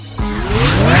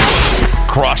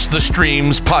Cross the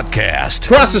Streams Podcast.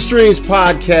 Cross the Streams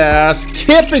Podcast,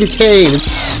 Kip and Kane.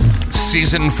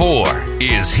 Season 4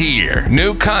 is here.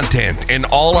 New content in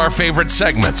all our favorite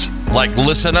segments, like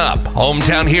Listen Up,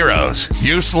 Hometown Heroes,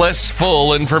 Useless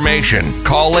Full Information,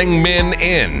 Calling Men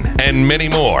In, and many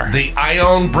more. The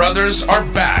Ione brothers are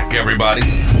back, everybody.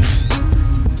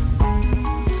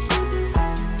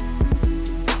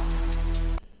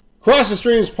 Cross the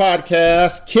Streams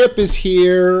Podcast, Kip is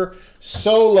here,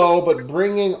 solo, but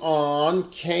bringing on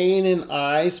Kane and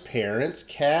I's parents,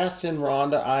 Cass and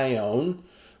Rhonda Ione,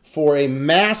 for a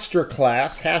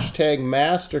masterclass,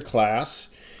 #masterclass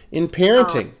in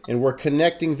parenting. And we're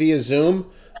connecting via Zoom.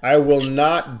 I will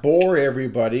not bore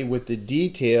everybody with the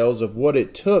details of what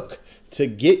it took to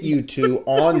get you two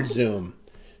on Zoom,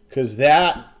 because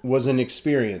that was an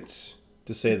experience,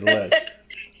 to say the least.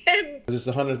 It's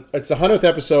the 100th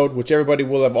episode, which everybody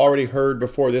will have already heard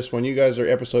before this one. You guys are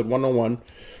episode 101.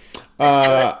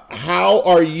 How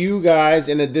are you guys?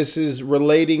 And this is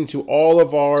relating to all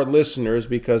of our listeners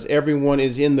because everyone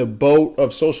is in the boat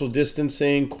of social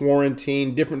distancing,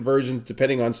 quarantine, different versions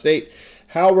depending on state.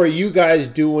 How are you guys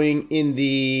doing in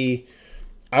the,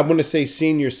 I'm going to say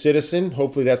senior citizen,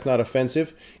 hopefully that's not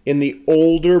offensive, in the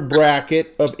older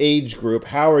bracket of age group?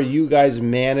 How are you guys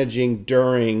managing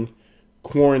during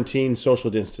quarantine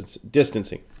social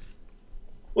distancing?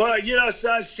 Well,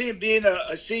 son, being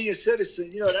a senior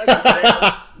citizen, that's a thing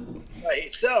by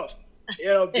itself.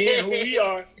 Being who we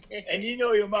are, and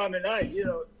your mom and I,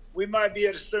 we might be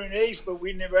at a certain age, but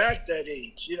we never act that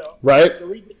age, Right. So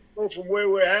we just go from where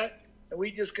we're at, and we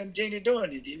just continue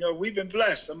doing it. We've been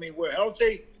blessed. I mean, we're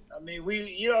healthy. I mean,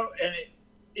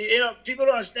 people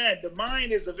don't understand. The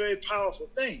mind is a very powerful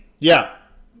thing. Yeah.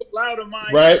 Allow the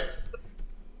mind, right,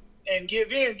 and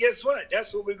give in. Guess what?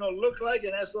 That's what we're going to look like,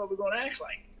 and that's what we're going to act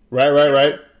like.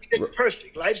 Right. It's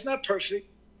perfect. Life's not perfect.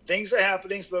 Things are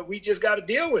happening, but we just got to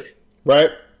deal with it.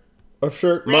 Right. Oh,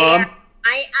 sure. Mom?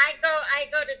 I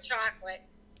go to chocolate.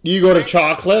 You go to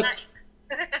chocolate?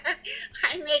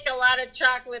 I make a lot of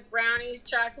chocolate brownies,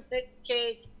 chocolate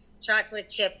cake, chocolate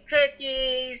chip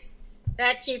cookies.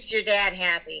 That keeps your dad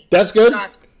happy. That's good.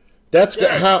 Chocolate. That's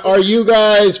good. How are you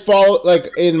guys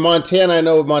like in Montana? I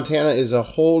know Montana is a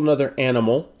whole nother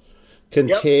animal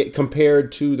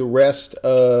compared to the rest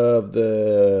of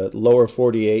the lower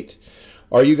 48.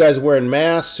 Are you guys wearing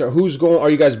masks? Or who's going? Are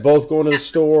you guys both going to the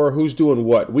store? Who's doing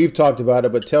what? We've talked about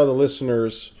it, but tell the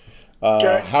listeners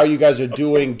how you guys are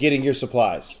doing getting your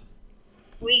supplies.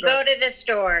 We go to the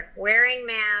store wearing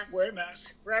masks,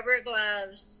 rubber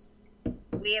gloves.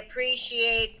 We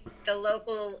appreciate the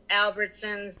local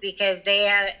Albertsons because they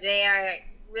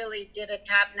really did a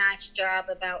top-notch job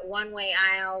about one-way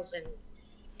aisles and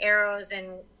arrows, and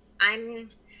I'm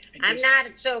not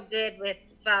so good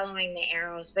with following the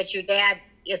arrows, but your dad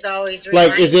is always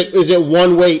like is it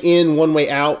one way in, one way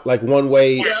out, like one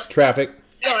way traffic?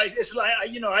 No, it's like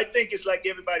I think it's like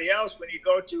everybody else when you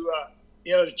go to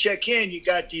to check in. You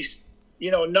got these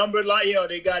number line.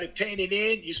 They got it painted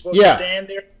in. You're supposed to stand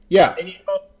there. Yeah. And you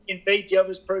don't invade the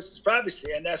other person's privacy,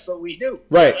 and that's what we do.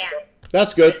 Right. So,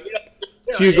 that's good.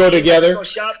 So you go together? Go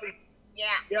shopping. Yeah,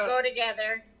 go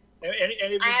together. And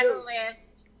I have a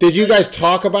list. Did you guys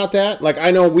talk about that? Like,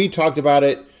 I know we talked about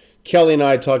it. Kelly and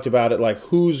I talked about it. Like,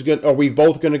 are we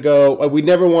both going to go? We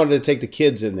never wanted to take the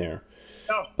kids in there.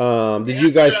 No. Did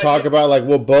you guys talk about, like,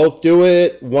 we'll both do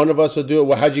it? One of us will do it?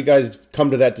 Well, how'd you guys come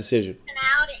to that decision?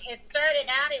 It started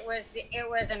out, it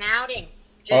was an outing.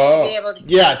 Just to be able to...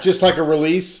 Yeah, just like a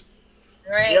release?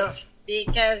 Right. Yeah.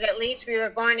 Because at least we were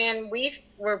going in, we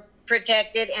were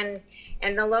protected, and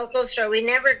the local store, we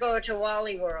never go to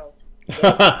Wally World.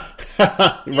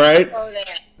 Right? Go there.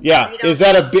 Yeah. Is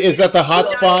that the hot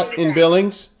spot in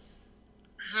Billings?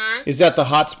 Huh? Is that the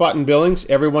hot spot in Billings?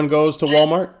 Everyone goes to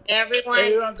Walmart?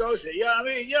 Everyone goes there. Yeah, I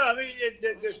mean,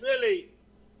 there's really,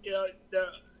 the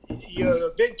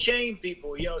big chain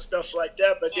people, stuff like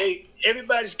that. But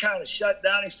everybody's kind of shut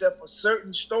down except for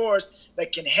certain stores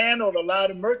that can handle a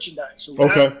lot of merchandise. So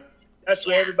that's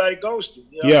where everybody goes to.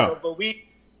 So, but we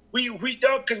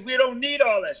don't, because we don't need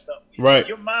all that stuff. Right.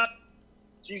 Your mom,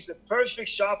 she's the perfect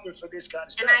shopper for this kind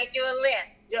of stuff. And I do a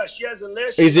list. Yeah, she has a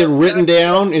list. Is it written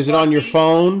down? Is it on your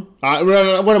phone?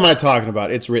 What am I talking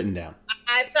about? It's written down.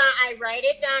 I write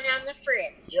it down on the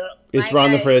fridge. Yeah. It's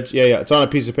on the fridge. Yeah. It's on a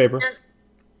piece of paper.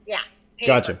 Yeah. Paper.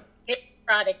 Gotcha. Paper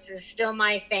products is still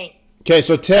my thing. Okay,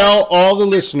 so tell all the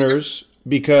listeners,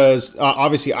 because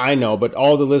obviously I know, but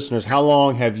all the listeners, how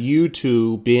long have you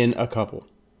two been a couple?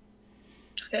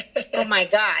 Oh my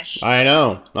gosh. I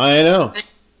know.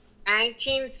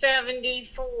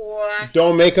 1974.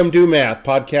 Don't make them do math.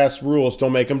 Podcast rules.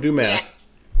 Don't make them do math.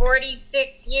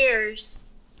 46 years.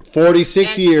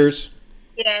 46 years.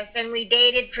 Yes, and we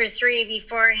dated for 3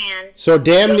 beforehand. So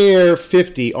damn near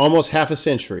 50, almost half a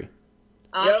century.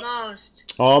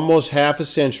 Almost. Almost half a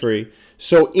century.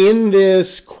 So in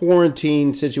this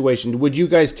quarantine situation, would you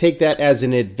guys take that as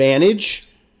an advantage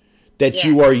that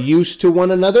you are used to one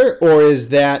another, or is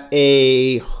that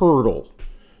a hurdle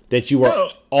that you are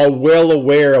all well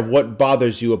aware of what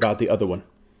bothers you about the other one?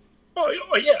 Oh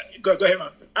yeah. Go ahead,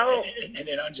 Mom. Oh, and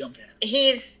then I'll jump in.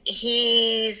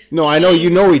 No, I know you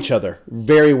know each other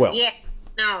very well. Yeah,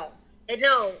 no.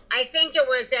 I think it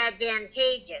was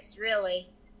advantageous, really.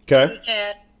 Okay.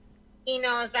 Because he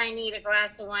knows I need a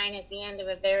glass of wine at the end of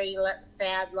a very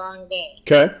sad, long day.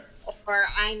 Okay. Or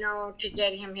I know to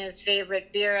get him his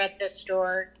favorite beer at the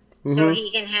store, so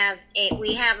he can have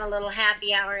we have a little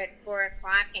happy hour at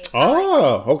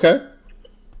 4:00. Okay.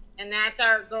 And that's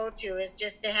our go-to, is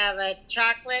just to have a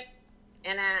chocolate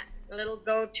and a little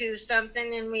go-to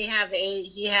something, and he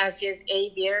has his A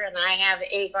beer and I have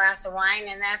a glass of wine,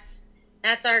 and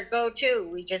that's our go-to.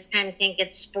 We just kind of think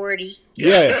it's sporty.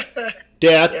 Yeah.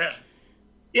 Dad.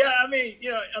 Yeah.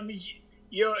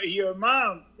 Your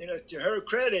mom, to her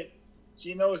credit,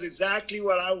 she knows exactly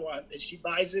what I want, and she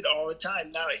buys it all the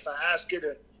time. Now, if I ask her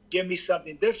to give me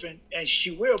something different, and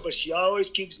she will, but she always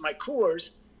keeps my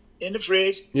Coors in the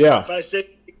fridge. Yeah. If I say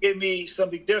give me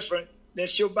something different, then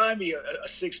she'll buy me a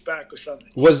 6-pack or something.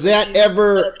 Was that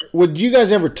ever? Would you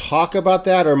guys ever talk about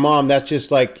that, or Mom? That's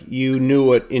just like you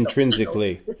knew it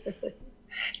intrinsically.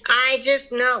 I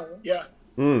just know. Yeah.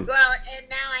 Well, and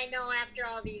now I know after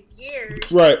all these years.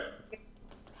 Right.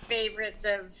 Favorites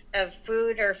of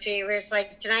food or favorites.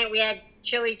 Like tonight we had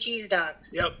chili cheese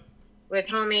dogs. Yep. With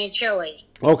homemade chili.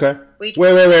 Okay. Wait.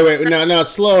 Now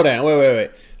slow down.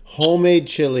 Wait. Homemade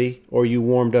chili, or you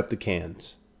warmed up the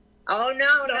cans? Oh,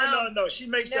 no. She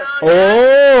makes that.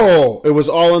 Oh, it was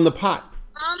all in the pot.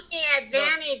 Only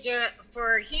advantage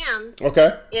for him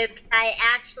is I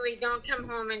actually don't come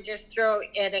home and just throw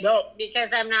it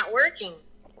because I'm not working.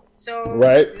 So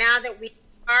now that we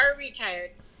are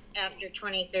retired after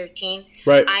 2013,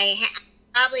 I'm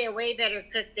probably a way better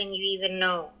cook than you even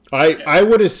know. I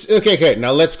would have. Okay.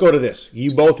 Now let's go to this.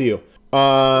 Both of you.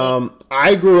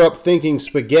 I grew up thinking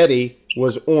spaghetti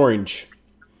was orange.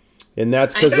 And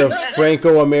that's because of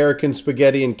Franco-American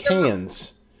spaghetti in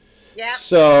cans. Yeah.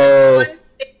 So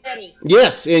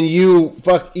yes, and you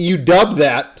dubbed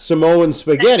that Samoan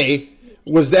spaghetti.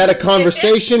 Was that a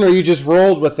conversation, or you just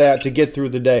rolled with that to get through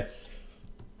the day?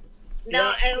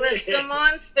 No, it was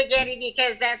Samoan spaghetti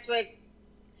because that's what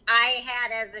I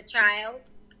had as a child,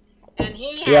 and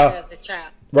he had as a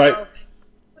child. Right. So,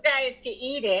 guys to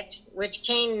eat it, which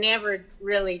Kane never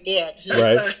really did. He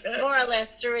more or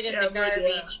less threw it in the garbage.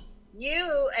 Yeah.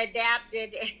 You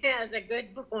adapted as a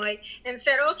good boy and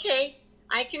said, okay,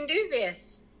 I can do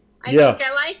this. I think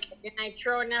I like it. And I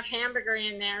throw enough hamburger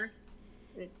in there,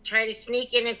 try to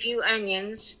sneak in a few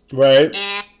onions. Right.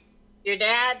 And your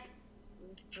dad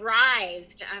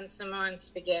thrived on Samoan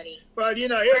spaghetti. Well,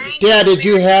 Dad, did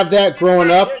you have that growing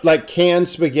up, like canned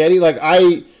spaghetti?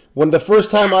 When the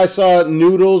first time I saw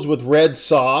noodles with red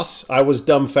sauce, I was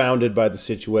dumbfounded by the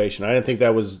situation. I didn't think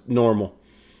that was normal.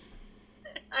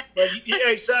 But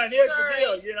hey, son, here's the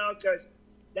deal, because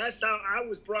that's how I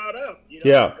was brought up.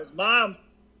 Because Mom,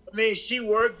 she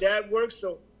worked, Dad worked,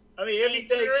 so everything.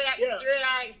 Threw it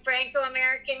out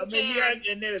Franco-American can.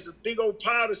 And there's a big old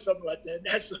pot or something like that.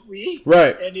 That's what we eat.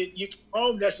 Right. And you come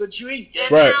home, that's what you eat.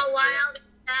 And how wild is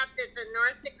that the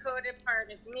North Dakota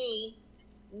part of me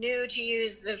knew to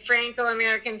use the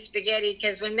Franco-American spaghetti,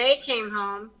 because when they came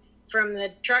home from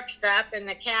the truck stop and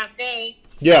the cafe,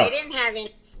 they didn't have any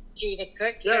to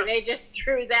cook, so they just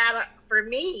threw that up for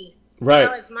me. Right.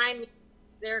 That was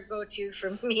their go-to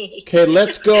for me. Okay,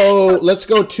 let's go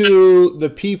to the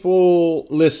people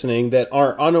listening that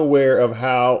are unaware of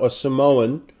how a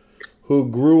Samoan who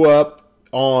grew up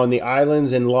on the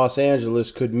islands in Los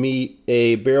Angeles could meet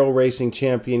a barrel racing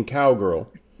champion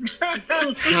cowgirl.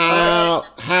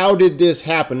 How did this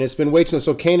happen? It's been way too long.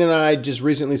 So Kane and I just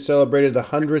recently celebrated the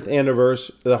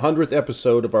 100th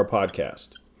episode of our podcast.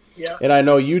 Yeah. And I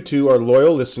know you two are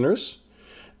loyal listeners.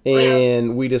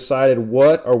 And we decided,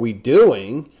 what are we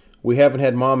doing? We haven't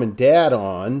had Mom and Dad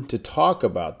on to talk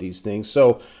about these things.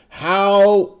 So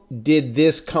how did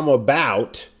this come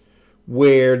about,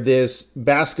 where this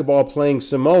basketball playing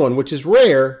Samoan, which is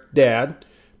rare, Dad,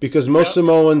 because most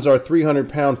Samoans are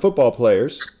 300-pound football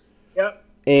players. Yep.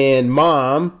 And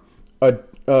Mom,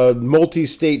 a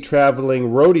multi-state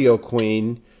traveling rodeo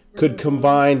queen, could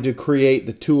combine to create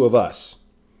the two of us.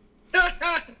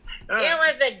 It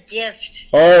was a gift.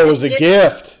 Oh, it was a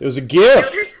gift. It was a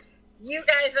gift. You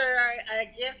guys are a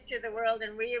gift to the world,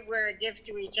 and we were a gift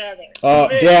to each other.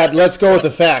 Dad, let's go with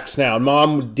the facts now.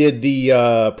 Mom did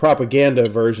the propaganda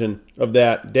version of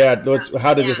that. Dad,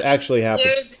 how did this actually happen?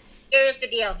 Here's the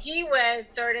deal. He was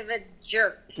sort of a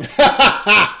jerk. He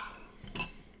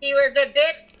was a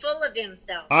bit full of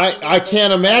himself. I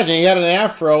can't imagine. He had an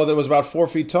afro that was about 4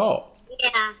 feet tall.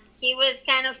 Yeah, he was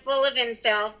kind of full of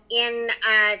himself in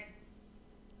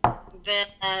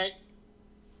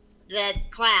the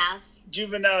class.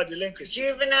 Juvenile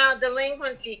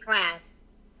delinquency class.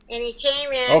 And he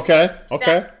came in. Okay.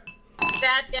 Sat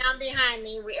down behind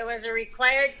me. It was a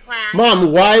required class.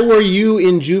 Mom, why were you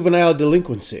in juvenile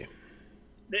delinquency?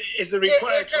 It's a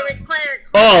required class.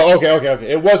 Oh,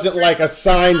 okay. It wasn't like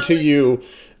assigned to you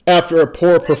after a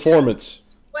poor performance.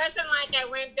 It wasn't like I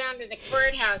went down to the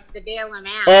courthouse to bail him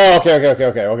out. Oh, okay.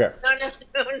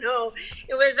 No.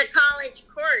 It was a college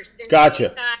course. And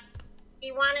gotcha.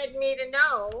 He wanted me to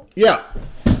know. Yeah.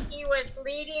 He was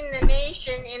leading the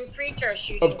nation in free throw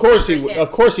shooting. Of course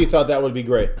he thought that would be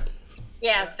great.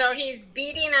 Yeah, so he's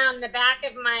beating on the back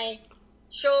of my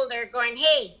shoulder going,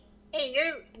 hey,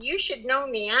 you should know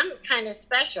me. I'm kind of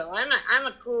special. I'm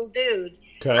a cool dude.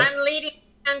 Okay. I'm leading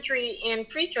the country in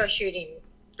free throw shooting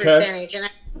percentage. And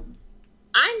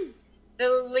I'm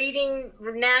the leading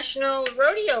national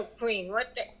rodeo queen.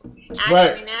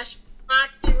 National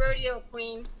Moxie rodeo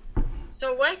queen.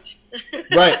 So what?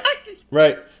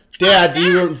 Right. Dad,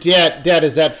 Dad,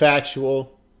 is that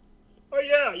factual? Oh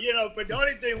yeah, but the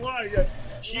only thing was that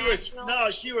she was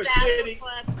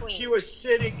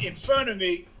sitting in front of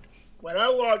me. When I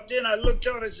walked in, I looked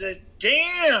on and said,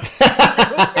 "Damn,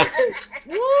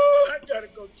 woo! I gotta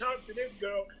go talk to this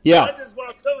girl." Yeah. So I just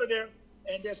walked over there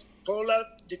and just pulled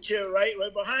up the chair right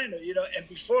behind her, And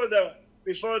before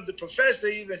the professor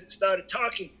even started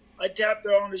talking, I tapped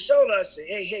her on the shoulder. I said,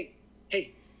 "Hey,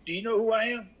 do you know who I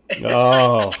am?"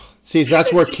 Oh, see,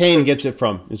 that's where Kane gets it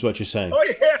from, is what you're saying. Oh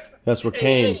yeah, that's where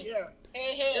Kane.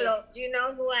 Hey, do you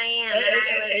know who I am?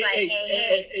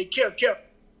 Hey, Kip.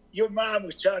 Your mom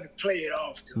was trying to play it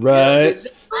off to me. Right.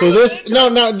 So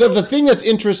the thing that's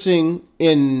interesting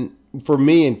for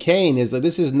me and Kane is that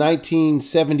this is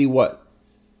 1970 what?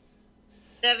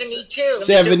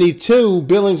 72,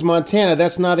 Billings, Montana.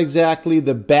 That's not exactly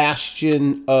the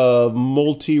bastion of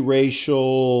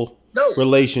multiracial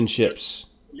relationships.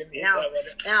 No.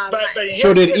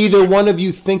 So did either one of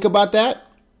you think about that?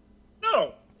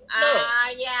 No.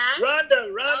 Yeah. Rhonda.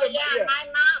 Oh, yeah. My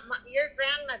mom, your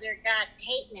grandmother got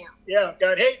hate mail. Yeah,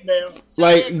 got hate mail. So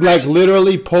like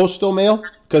literally postal mail?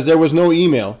 Because there was no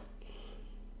email.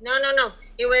 No.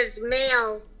 It was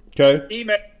mail. Okay.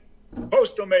 Email.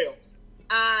 Postal mails.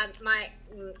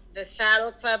 The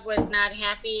Saddle Club was not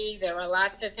happy. There were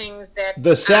lots of things that...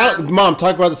 Mom,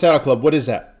 talk about the Saddle Club. What is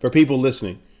that for people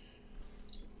listening?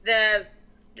 The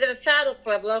Saddle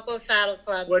Club, local Saddle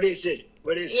Club. What is it?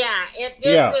 Yeah,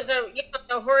 this was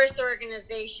the horse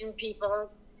organization.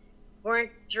 People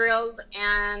weren't thrilled,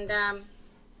 and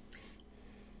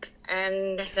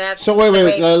that's... So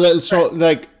wait. So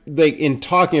like in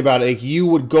talking about it, you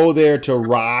would go there to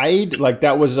ride? Like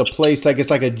that was a place, like it's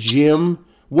like a gym?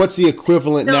 What's the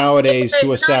equivalent nowadays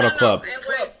to a Saddle Club? It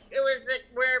was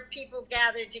where people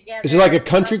gathered together. Is it like a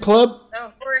country club?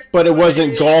 The horse. But it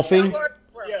wasn't golfing?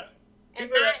 Yeah. And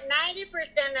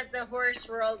 90% of the horse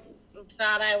world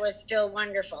thought I was still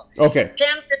wonderful. Okay.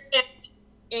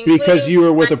 10%. Because you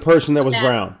were with a person that was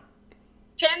brown.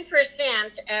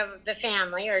 10% of the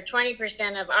family, or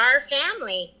 20% of our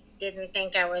family, didn't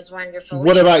think I was wonderful.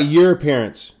 What about your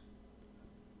parents?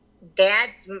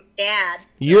 Dad's dad.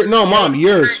 Mom,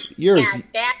 yours.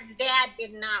 Dad's dad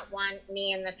did not want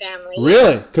me in the family.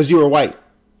 Really? Because you were white.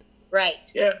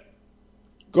 Right. Yeah.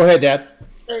 Go ahead, Dad.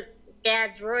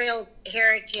 Dad's royal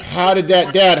heritage. How did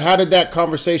that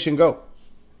conversation go?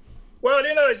 Well,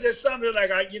 it's just something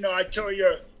like I told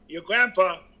your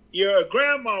grandpa, your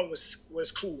grandma was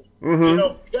cool.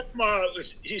 Mm-hmm. Grandma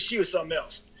she was something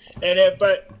else,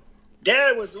 but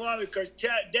Dad was the one, because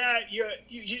Dad, you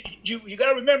got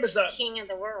to remember something. King of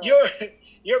the world.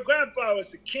 Your grandpa was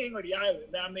the king of the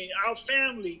island. I mean, our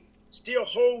family still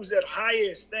holds that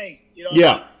highest thing.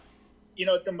 Yeah.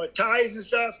 The Mattais and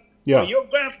stuff. Yeah. But your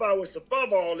grandpa was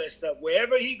above all that stuff.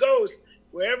 Wherever he goes,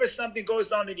 wherever something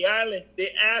goes on in the island,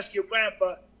 they ask your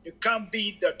grandpa to come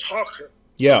be the talker.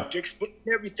 Yeah. To explain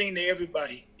everything to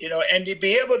everybody. And to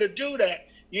be able to do that,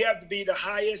 you have to be the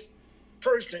highest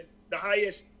person, the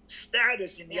highest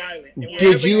status in the island.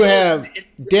 Did you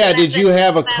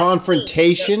have a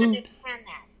confrontation?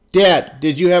 Dad,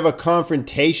 did you have a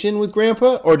confrontation with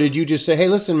Grandpa? Or did you just say, hey,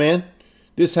 listen, man,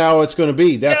 this is how it's going to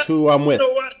be. That's who I'm with. You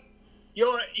know what?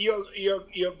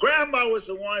 your grandma was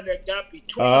the one that got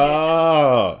between.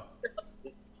 Oh.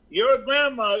 Your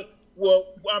grandma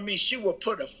she will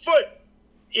put a foot,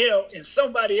 in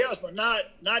somebody else, but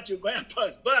not your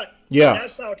grandpa's butt. Yeah.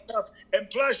 That's how tough. And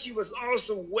plus, she was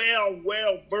also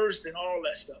well versed in all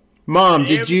that stuff. Mom,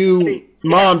 did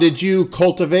you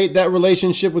cultivate that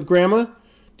relationship with Grandma?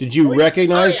 Did you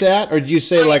recognize that, or did you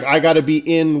say I got to be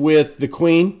in with the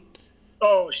Queen?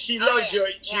 Oh, she loved your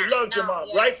mom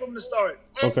right from the start.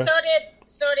 And so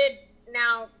did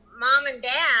now Mom and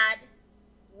Dad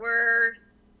were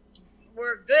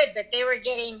good, but they were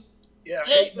getting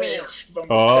hate mail from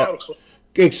South.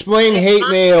 Explain hate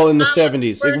mail in the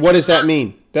 70s. What does that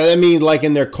mean? Does that mean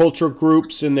in their culture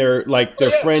groups and their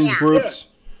friend groups?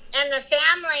 Yeah. And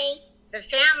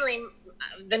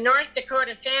the North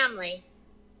Dakota family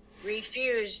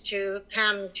refused to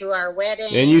come to our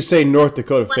wedding. And you say North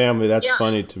Dakota family, that's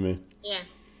funny to me. Yeah.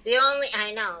 The only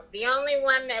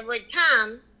one that would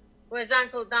come was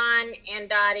Uncle Don and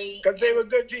Dottie. Because they were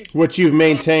good people. Which you've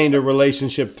maintained a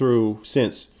relationship through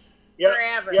since. Yeah.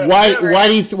 Forever. Yeah.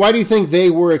 Why do you think they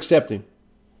were accepting?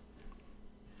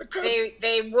 Because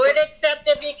they would accept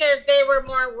it because they were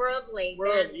more worldly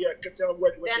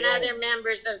than other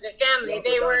members of the family.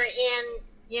 They were in,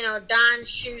 Don's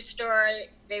shoe store.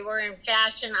 They were in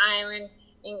Fashion Island.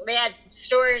 And they had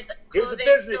stores. He was a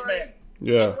businessman.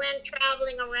 Yeah. And went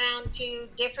traveling around to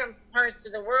different parts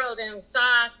of the world and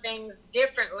saw things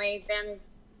differently than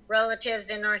relatives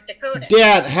in North Dakota.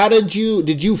 Dad, how did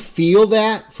you feel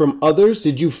that from others?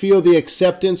 Did you feel the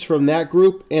acceptance from that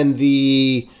group and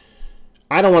the,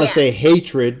 I don't want to say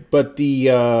hatred, but the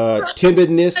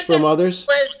timidness from others?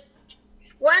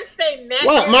 Once they met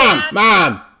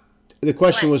Mom! The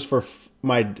question was for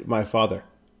my father.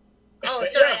 Oh,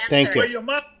 sorry. Thank you. Well, your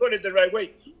mom put it the right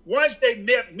way. Once they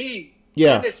met me,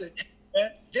 listen,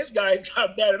 this guy's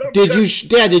not bad at all.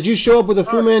 Did you show up with a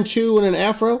Fu Manchu and an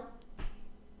afro?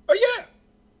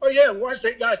 Oh yeah. Once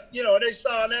they got, they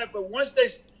saw that, but once they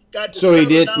got to So he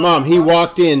did, Mom, he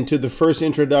walked into the first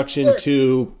introduction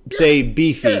to, say,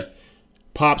 Beefy. Yeah.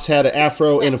 Pops had an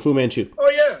afro and a Fu Manchu. Oh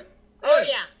yeah.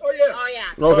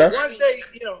 Okay.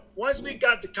 Once we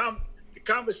got the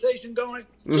conversation going,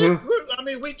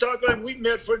 we talked like we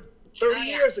met for 30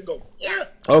 years ago. Yeah.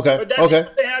 Okay. But that's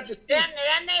what they had to see. Then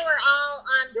they were all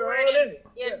on board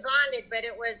and bonded, but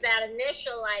it was that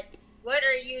initial what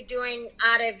are you doing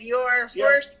out of your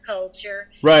horse culture?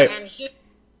 Right. And he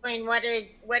doing what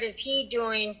is he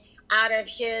doing out of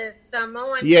his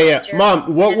Samoan culture? Yeah.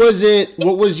 Mom, what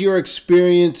was your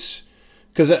experience?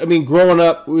 Because, growing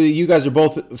up, you guys are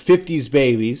both 50s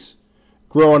babies,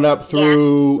 growing up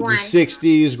through the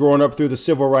 60s, growing up through the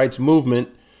civil rights movement.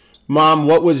 Mom,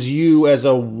 what was you as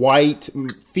a white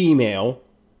female,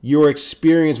 your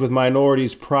experience with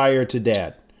minorities prior to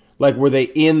Dad? Were they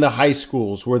in the high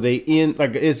schools? Were they in,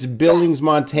 it's Billings,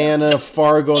 Montana,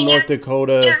 Fargo, North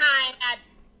Dakota? I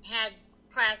had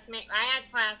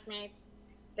classmates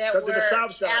that were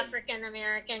African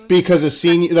American. Because of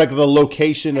senior, the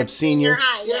location of senior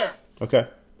high, yeah. Okay.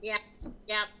 Yeah.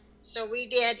 So we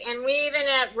did, and we even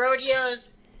at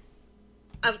rodeos.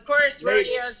 Of course,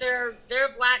 rodeos. There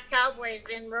are black cowboys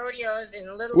in rodeos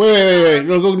and little. Wait!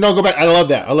 No, go back. I love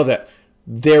that.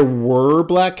 There were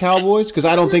black cowboys because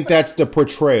I don't think that's the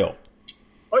portrayal.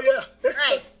 Oh yeah.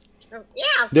 Right.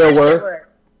 Yeah. There were.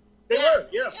 They were.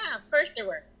 Yeah. Yeah. Of course there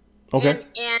were. Okay.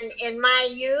 And in my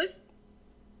youth,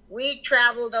 we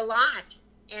traveled a lot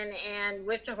and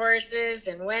with the horses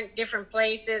and went different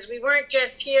places. We weren't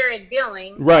just here at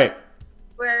Billings. Right.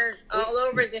 We're all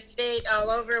over the state, all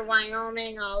over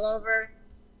Wyoming, all over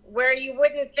where you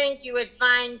wouldn't think you would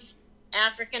find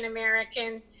African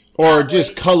American or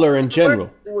just color in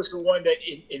general. Who was the one that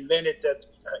invented that?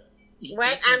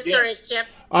 What? I'm sorry, Kip.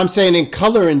 I'm saying in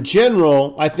color in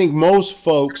general, I think most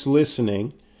folks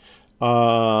listening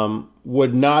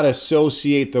would not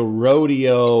associate the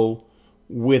rodeo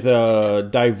with a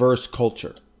diverse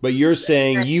culture. But you're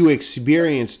saying you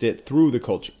experienced it through the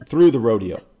culture, through the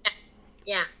rodeo.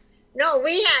 Yeah. No,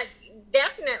 we had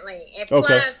definitely. And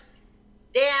plus,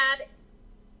 Dad,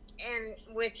 and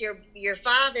with your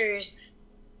father's,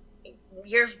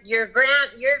 your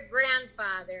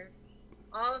grandfather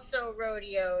also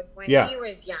rodeoed when he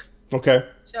was young. Okay.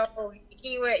 So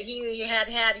he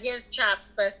had his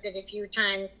chops busted a few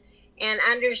times and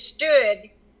understood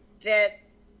that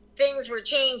things were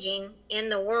changing in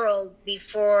the world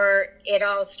before it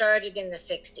all started in the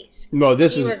 60s. No,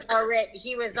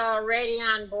 he was already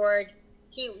on board.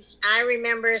 I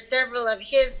remember several of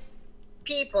his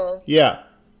people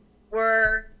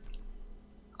were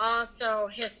also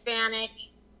Hispanic.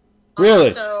 Really?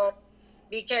 Also,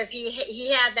 because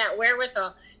he had that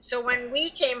wherewithal. So when we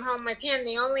came home with him,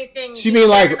 the only thing. So you mean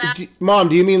like, Mom?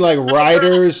 Do you mean like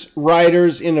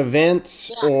writers in events,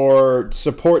 yes, or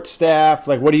support staff?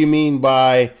 Like, what do you mean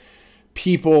by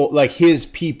people? Like his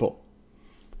people?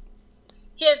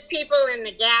 His people in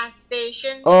the gas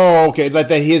station. Oh, okay. Like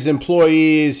that, his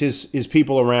employees, his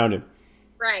people around him.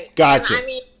 Right. Gotcha. And, I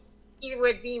mean, he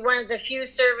would be one of the few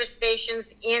service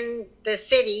stations in the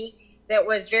city that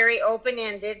was very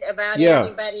open-ended about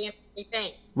everybody and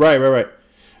everything. Right.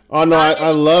 Oh, no, I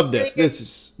love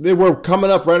this. We're coming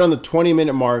up right on the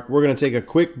 20-minute mark. We're going to take a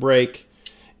quick break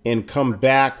and come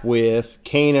back with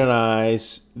Kane and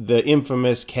I's, the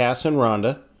infamous Cass and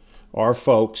Rhonda, our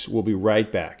folks. We'll be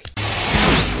right back.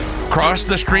 Cross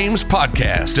the Streams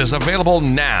podcast is available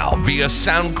now via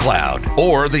SoundCloud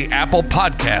or the Apple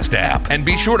Podcast app. And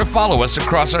be sure to follow us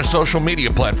across our social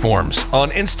media platforms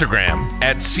on Instagram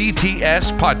at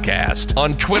CTS Podcast,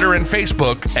 on Twitter and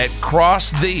Facebook at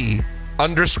 @CrossThe_stream.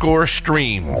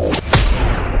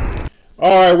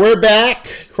 All right, we're back.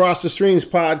 Cross the Streams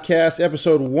podcast,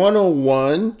 episode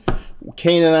 101.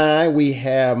 Kane and I, we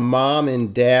have Mom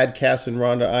and Dad, Cass and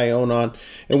Rhonda Ione on.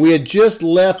 And we had just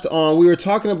left on, we were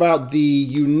talking about the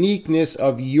uniqueness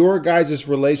of your guys'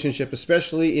 relationship,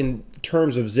 especially in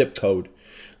terms of zip code.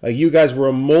 Like you guys were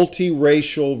a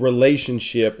multiracial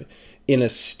relationship in a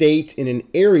state, in an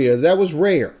area that was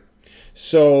rare.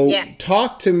 So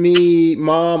talk to me,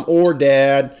 Mom or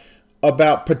Dad,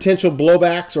 about potential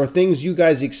blowbacks or things you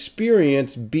guys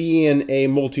experience being a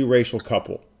multiracial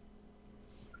couple.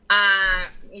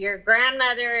 Your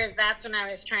grandmother that's what I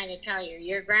was trying to tell you.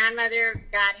 Your grandmother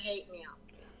got hate mail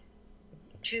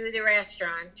to the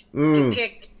restaurant,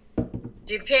 depicting.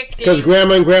 Because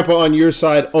Grandma and Grandpa on your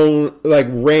side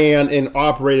ran and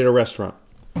operated a restaurant.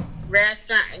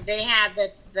 They had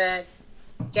the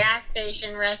gas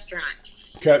station restaurant.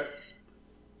 Okay.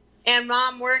 And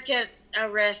Mom worked at a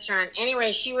restaurant.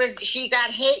 Anyway, she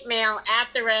got hate mail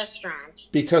at the restaurant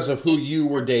because of who you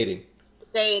were dating.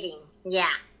 Yeah.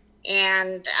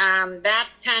 And that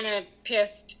kind of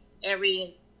pissed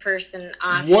every person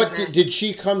off. What did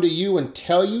she come to you and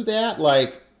tell you that?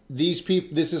 Like, these people,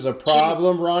 this is a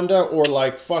problem, Rhonda? Or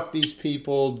like, fuck these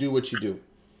people, do what you do?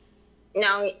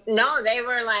 No, they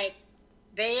were like,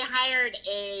 they hired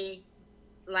a,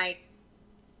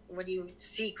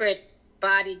 secret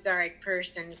bodyguard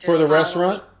person. For the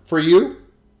restaurant? For you?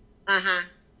 Uh-huh.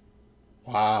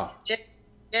 Wow.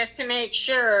 Just to make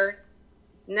sure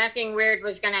nothing weird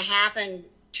was going to happen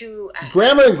to us.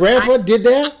 Grandma and Grandpa did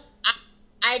that?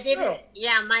 I didn't. Oh.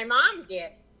 Yeah, my mom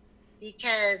did.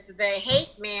 Because the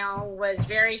hate mail was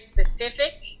very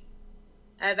specific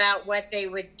about what they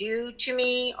would do to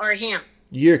me or him.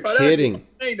 You're kidding.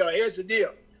 Here's the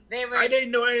deal. I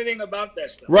didn't know anything about that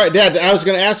stuff. Right, Dad. I was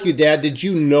going to ask you, Dad, did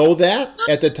you know that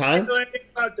at the time? I didn't know anything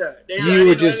about that. We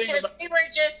were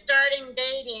just starting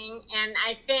dating, and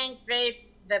I think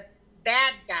the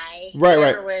bad guy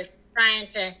was trying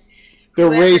to, the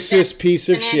racist piece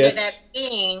of shit ended up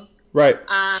being,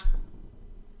 I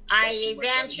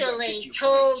eventually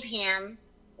told him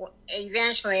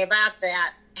about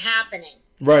that happening,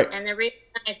 and the reason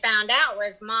I found out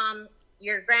was Mom,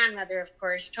 your grandmother of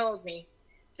course, told me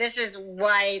this is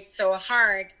why it's so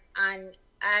hard on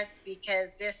us,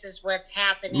 because this is what's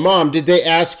happening. Mom, did they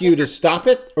ask you to stop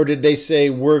it, or did they say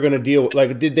we're going to deal with,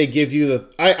 like, did they give you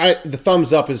the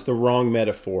thumbs up is the wrong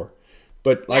metaphor,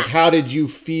 but like, how did you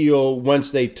feel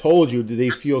once they told you? Did they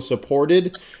feel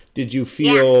supported? Did you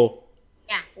feel?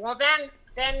 Yeah. Well, then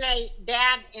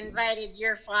Dad invited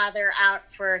your father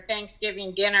out for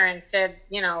Thanksgiving dinner and said,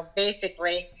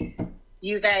 basically,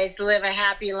 you guys live a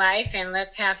happy life and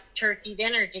let's have turkey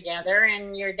dinner together.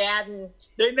 And your dad and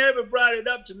they never brought it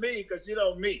up to me because,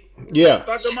 me. Yeah.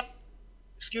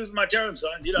 Excuse my term,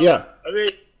 son. Yeah. I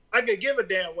mean, I could give a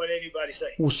damn what anybody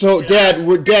say. So, Dad,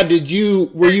 were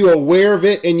you aware of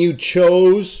it and you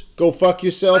chose go fuck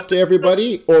yourself to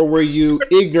everybody, or were you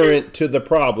ignorant to the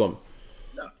problem?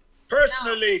 No.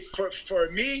 Personally, for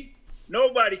me,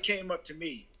 nobody came up to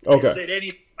me and said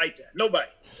anything like that. Nobody.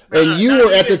 And you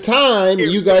were, at the time,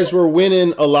 you guys were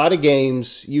winning a lot of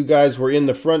games. You guys were in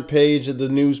the front page of the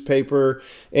newspaper,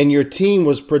 and your team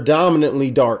was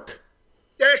predominantly dark.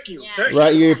 Thank you. Yeah. Thank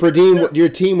right? You. Your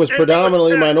team was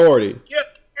predominantly minority.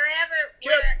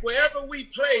 Wherever we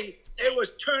played, it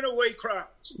was turn-away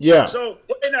crowds. Yeah. So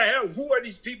what in the hell? Who are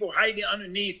these people hiding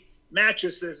underneath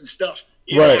mattresses and stuff?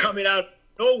 Coming out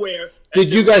nowhere.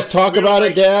 Did you guys talk about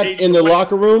it, Dad, in the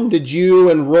locker room? Did you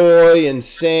and Roy and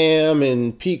Sam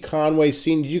and Pete Conway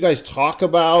Sr., did you guys talk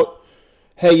about,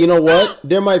 hey, you know what?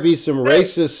 There might be some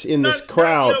racists in this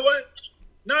crowd. You know what?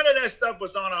 None of that stuff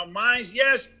was on our minds.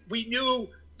 Yes, we knew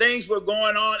things were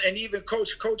going on, and even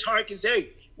Coach Harkins,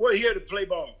 hey, we're here to play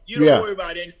ball. You don't worry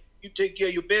about it. You take care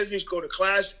of your business, go to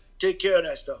class, take care of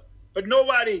that stuff. But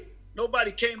nobody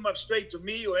came up straight to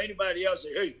me or anybody else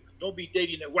and said, hey, don't be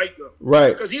dating that white girl.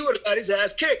 Right. Because he would have got his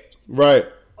ass kicked. Right.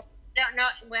 No,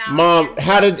 well,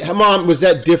 Mom, was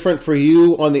that different for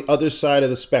you on the other side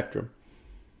of the spectrum?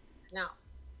 No.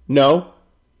 No?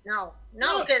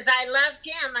 No, because I loved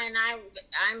him, and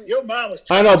I'm. Your mom was.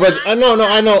 I know, but I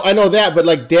know that, but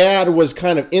like Dad was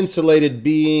kind of insulated,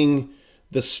 being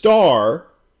the star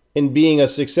and being a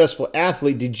successful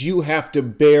athlete. Did you have to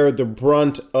bear the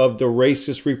brunt of the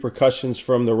racist repercussions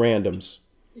from the randoms?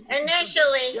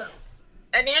 Initially,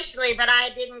 but I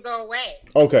didn't go away.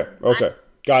 Okay,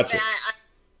 gotcha.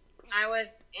 I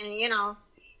was, and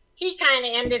he kind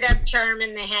of ended up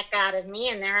charming the heck out of me,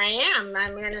 and there I am.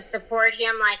 I'm going to support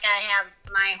him like I have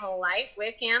my whole life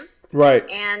with him. Right.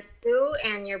 And you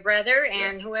and your brother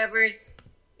and whoever's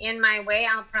in my way,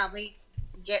 I'll probably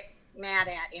get mad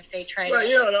at if they try to.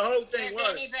 The whole thing if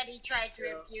anybody tried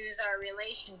to abuse our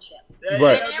relationship.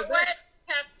 Right. And it was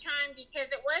a tough time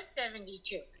because it was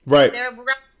 72. Right. There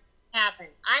happened.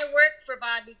 I worked for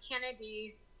Bobby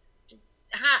Kennedy's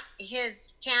his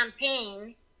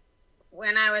campaign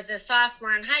when I was a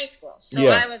sophomore in high school. So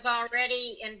I was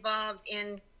already involved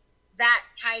in that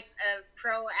type of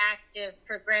proactive,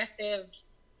 progressive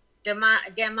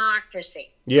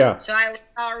democracy. Yeah. So I was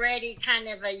already kind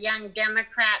of a young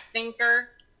Democrat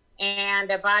thinker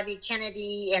and a Bobby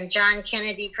Kennedy and John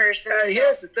Kennedy person.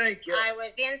 Here's the thing, I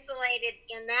was insulated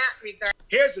in that regard.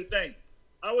 Here's the thing.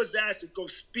 I was asked to go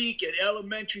speak at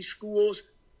elementary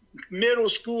schools, middle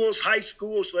schools, high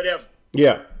schools, whatever.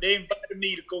 Yeah. They invited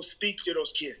me to go speak to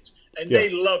those kids, and they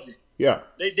loved it. Yeah.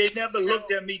 They never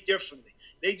looked at me differently.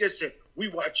 They just said, we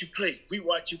watch you play. We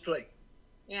watch you play.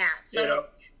 Yeah. So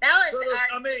that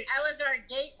was our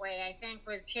gateway, I think,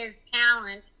 was his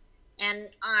talent and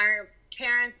our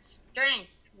parents' strength.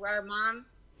 Our mom.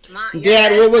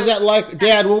 Dad, what was that like?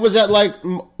 Dad, what was that like?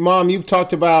 Mom, you've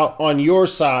talked about on your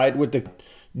side with the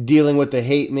dealing with the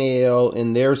hate mail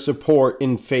and their support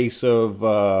in face of,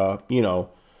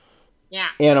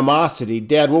 animosity.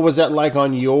 Dad, what was that like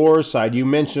on your side? You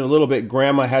mentioned a little bit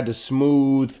Grandma had to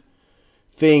smooth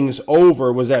things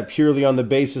over. Was that purely on the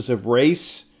basis of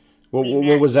race? What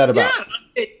was that about?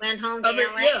 Yeah, went home to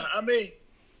LA.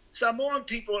 Samoan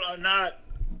people are not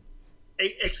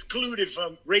excluded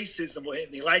from racism or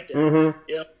anything like that.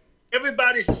 Mm-hmm.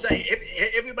 Everybody's the same.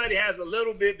 Everybody has a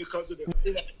little bit because of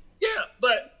the.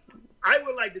 But I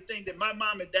would like to think that my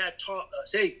mom and dad taught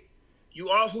us, hey, you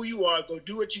are who you are. Go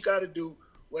do what you got to do.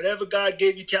 Whatever God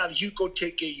gave you talent, you go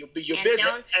take care of your business.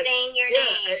 Don't stain your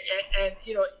name. And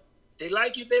they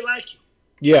like you, they like you.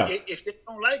 Yeah. If they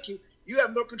don't like you, you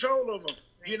have no control over them.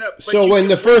 So when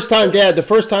the first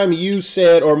time you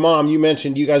said, or Mom, you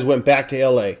mentioned you guys went back to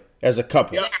LA as a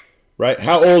couple, right?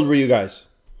 How old were you guys?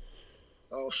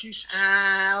 Oh, she's...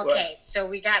 okay, so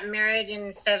we got married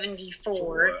in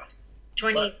 74.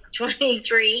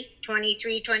 23,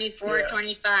 24,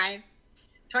 25,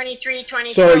 23,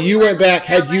 24. So you went back.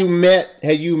 Had you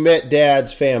met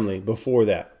Dad's family before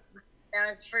that? That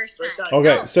was the first time.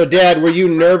 Okay, no. So Dad, were you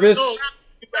nervous? No,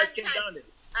 you guys came down there.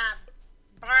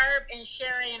 Barb and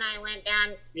Sherry and I went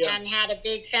down and had a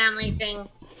big family thing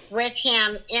with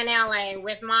him in LA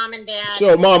with Mom and Dad.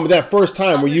 So Mom, that first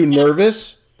time, were you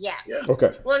nervous? Yes. Yeah.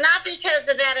 Okay. Well, not because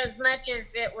of that as much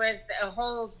as it was a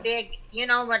whole big,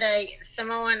 what a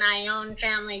Samoan Ione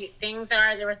family things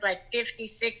are. There was like 50,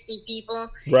 60 people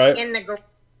in the group.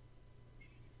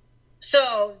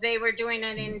 So they were doing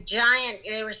it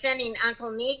they were sending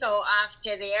Uncle Nico off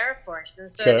to the Air Force.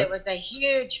 And so there was a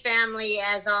huge family,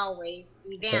 as always,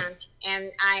 event.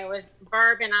 And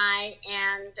Barb and I,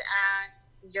 and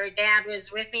your dad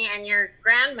was with me, and your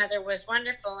grandmother was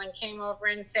wonderful and came over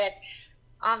and said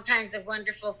all kinds of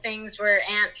wonderful things where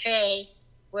Aunt Faye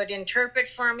would interpret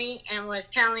for me and was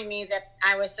telling me that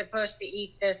I was supposed to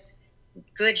eat this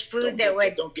good food that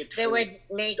would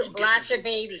make lots of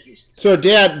babies. So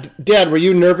Dad, were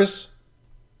you nervous?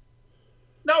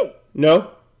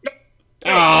 No?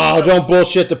 Oh, don't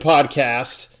bullshit the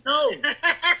podcast. No,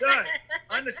 son,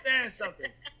 understand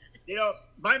something.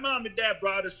 My mom and dad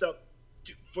brought us up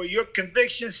for your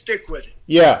conviction, stick with it.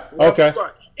 Yeah, okay.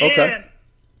 And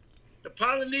the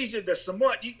Polynesian, the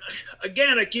Samoan,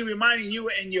 again, I keep reminding you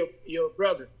and your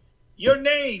brother, your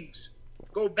names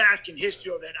go back in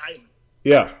history of that island.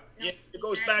 Yeah. It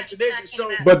goes back to this.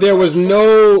 But there was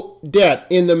no debt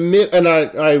in the mid, and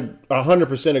I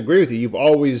 100% agree with you. You've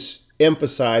always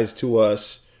emphasized to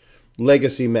us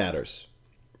legacy matters.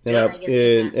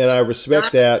 and I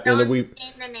respect that. Don't and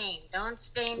stain the name. Don't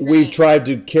stain the we've name. tried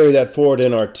to carry that forward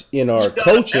in our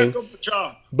coaching,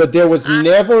 but there was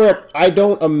never. I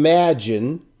don't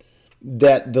imagine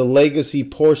that the legacy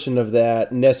portion of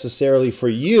that necessarily for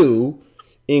you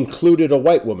included a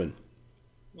white woman.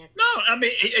 No, I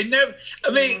mean it never.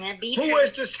 I mean, who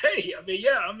is to say?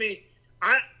 I mean,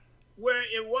 where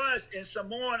it was in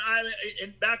Samoan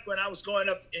Island, back when I was growing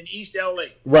up in East LA.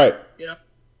 Right. You know.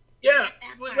 Yeah.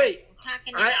 Wait.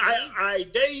 I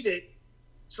dated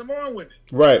Samoan women.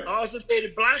 Right. I also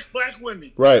dated black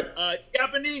women. Right.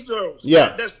 Japanese girls.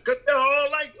 Yeah. That's because they're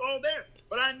all there.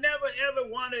 But I never ever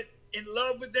wanted in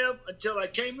love with them until I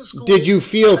came to school. Did you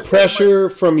feel pressure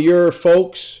from your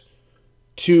folks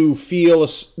to feel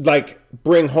like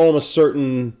bring home a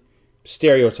certain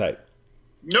stereotype?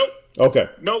 Nope. Okay.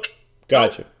 Nope.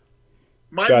 Gotcha.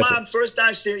 My mom, first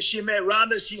time she met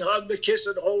Rhonda, she hugged her, kissed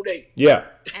her the whole day. Yeah.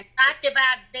 And talked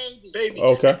about babies.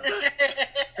 Okay.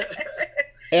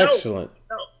 Excellent.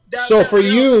 So for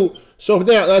you, so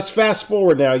now let's fast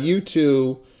forward now. You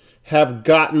two have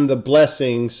gotten the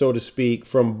blessing, so to speak,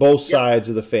 from both sides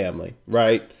of the family,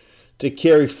 right? To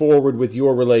carry forward with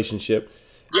your relationship.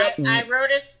 Yep. I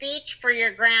wrote a speech for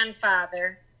your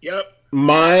grandfather. Yep.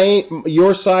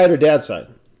 Your side or dad's side?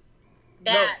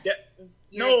 Dad.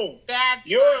 No. Dad's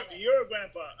your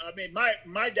grandpa. I mean,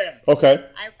 my dad. Okay.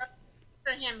 I wrote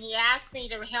for him. He asked me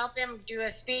to help him do a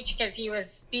speech because he was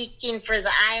speaking for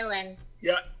the island.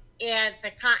 Yeah.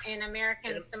 In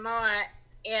American Samoa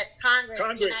at Congress,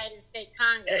 the United States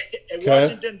Congress. At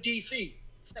Washington, D.C.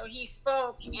 So he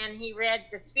spoke and he read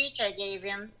the speech I gave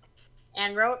him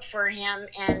and wrote for him,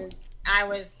 and I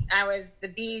was the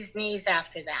bee's knees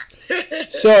after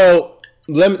that. So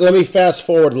let me fast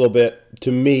forward a little bit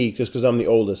to me, just because I'm the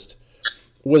oldest.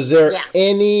 Was there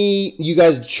any, you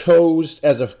guys chose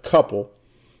as a couple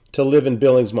to live in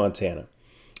Billings, Montana?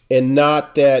 And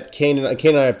not that Kane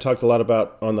and I have talked a lot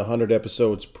about on the 100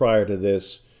 episodes prior to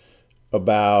this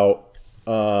about,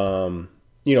 growing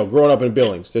up in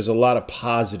Billings. There's a lot of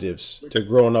positives to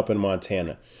growing up in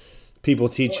Montana. People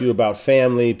teach you about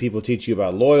family. People teach you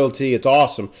about loyalty. It's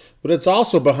awesome. But it's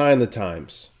also behind the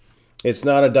times. It's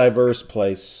not a diverse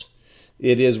place.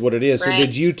 It is what it is. Right. So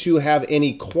did you two have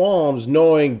any qualms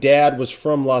knowing Dad was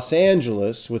from Los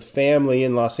Angeles with family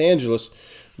in Los Angeles?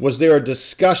 Was there a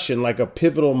discussion, like a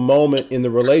pivotal moment in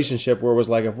the relationship where it was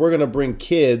like, if we're going to bring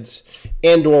kids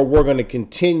and or we're going to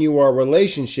continue our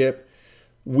relationship,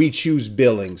 we choose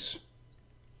Billings?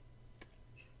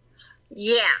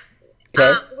 Yeah.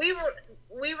 Okay.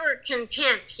 We were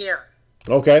content here.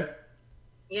 Okay.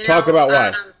 Talk about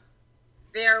why.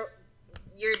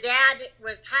 Your dad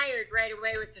was hired right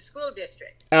away with the school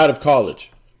district. Out of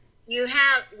college. We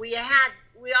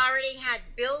already had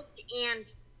built-in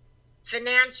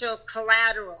financial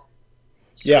collateral.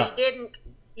 So you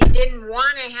didn't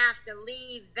want to have to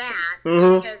leave that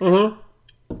because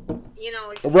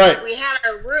right. We had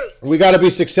our roots. We got to be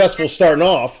successful starting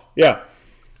off. Yeah.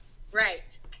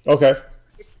 Right. Okay.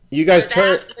 You guys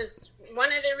that was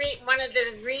one of the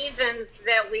reasons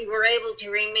that we were able to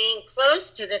remain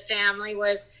close to the family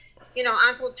was,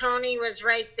 Uncle Tony was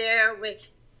right there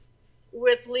with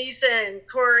Lisa and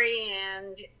Corey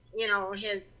and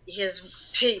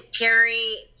his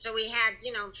Terry. So we had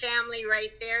family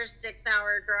right there,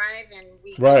 6-hour drive, and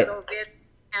we could go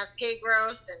have pig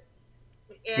roast and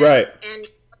the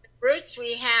roots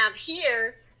we have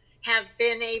here have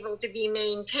been able to be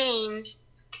maintained.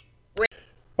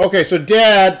 Okay, so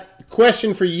Dad,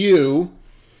 question for you.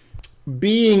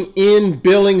 Being in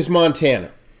Billings,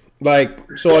 Montana,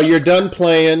 so you're done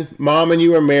playing, Mom and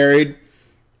you are married,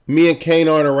 me and Kane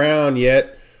aren't around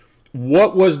yet.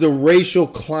 What was the racial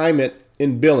climate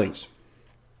in Billings?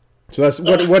 So that's,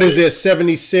 what is this,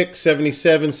 76,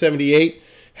 77, 78?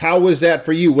 How was that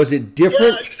for you? Was it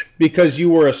different because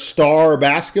you were a star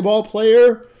basketball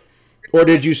player? Or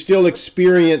did you still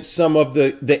experience some of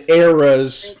the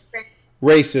era's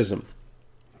racism?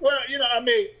 Well,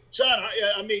 John,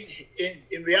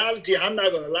 in reality, I'm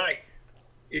not going to lie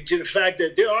to the fact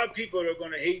that there are people that are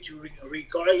going to hate you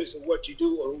regardless of what you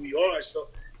do or who you are. So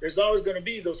there's always going to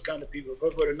be those kind of people.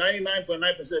 But for the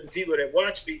 99.9% of the people that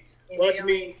watch me,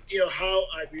 how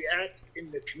I react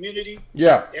in the community.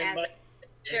 Yeah. And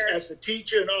as a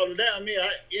teacher and all of that.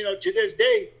 To this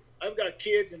day, I've got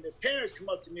kids and their parents come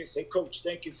up to me and say, "Coach,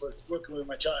 thank you for working with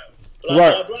my child." Blah,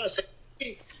 blah, blah. So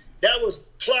that was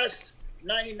plus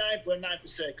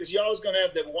 99.9% because you're always going to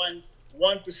have that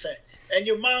 1%. And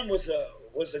your mom was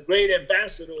a great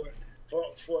ambassador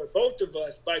for both of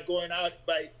us by going out,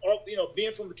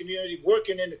 being from the community,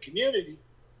 working in the community,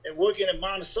 and working in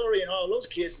Montessori and all those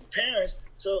kids and parents.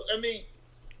 So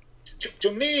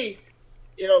to me,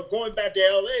 going back to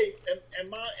L.A. and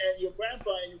mom and your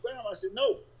grandpa and your grandma, I said,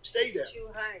 no, stay there. It's too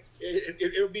hard.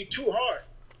 It'll be too hard.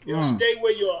 Stay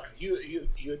where you are.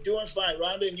 You're doing fine,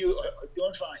 Rhonda, and you are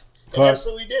doing fine. And that's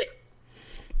what we did.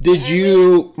 Did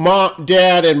you,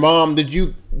 Dad and Mom, did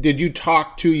you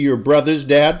talk to your brother's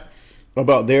dad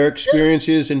about their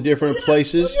experiences in different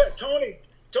places? Oh, yeah,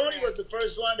 Tony was the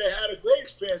first one that had a great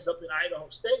experience up in Idaho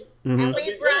State. Mm-hmm. And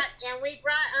we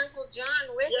brought Uncle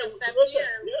John with us up here,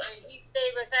 and he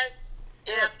stayed with us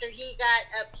after he got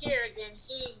up here. Then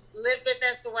he lived with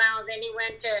us a while. Then he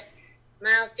went to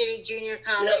Miles City Junior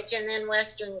College, and then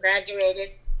Western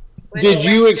graduated. Did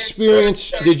you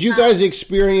guys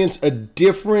experience a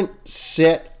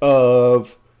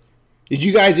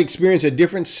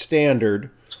different standard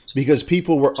because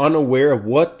people were unaware of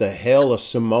what the hell a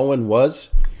Samoan was?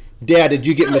 Dad, did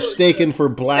you get mistaken for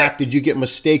black? Did you get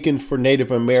mistaken for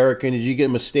Native American? Did you get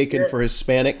mistaken for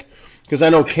Hispanic? Because I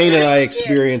know Kane and I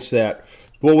experienced that.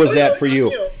 What was that for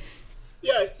you?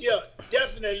 Yeah,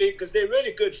 definitely, because they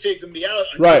really could figure me out.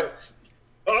 Right.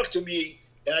 Talk to me.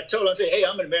 And I told him, hey,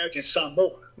 I'm an American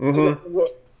Samoan. Mm-hmm.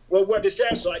 Well, what is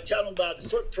that? So I tell him about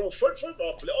the pro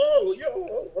football player. Oh, yeah,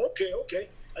 okay.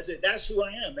 I said, that's who I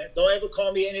am, man. Don't ever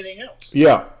call me anything else.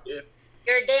 Yeah.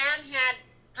 Your dad had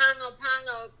Pongo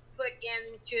put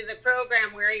into the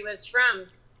program where he was from,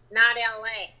 not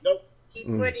L.A. Nope. He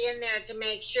put in there to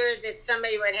make sure that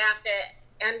somebody would have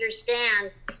to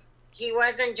understand he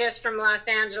wasn't just from Los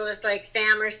Angeles like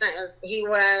Sam or something. He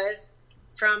was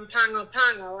from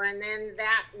Pongo, and then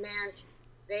that meant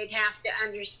they'd have to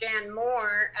understand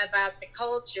more about the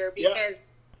culture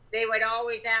because they would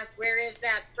always ask, where is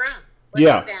that from? What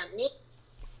does that mean?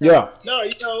 Yeah. No,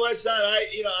 you know what, son?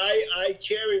 I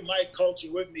carry my culture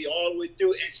with me all the way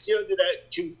through, and still do that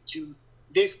to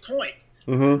this point.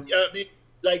 Mm-hmm. I mean,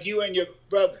 like you and your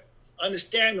brother,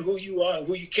 understand who you are,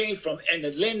 who you came from, and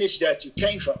the lineage that you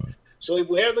came from. So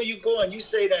wherever you go and you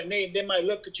say that name, they might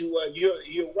look at you.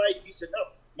 You're white. You say, no,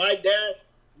 my dad,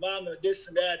 mama, this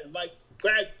and that, and my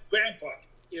grandpa.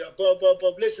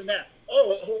 But listen that.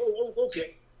 Oh,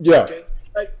 okay. Yeah. Okay.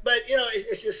 But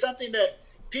it's just something that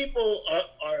people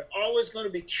are always going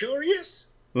to be curious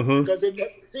because they've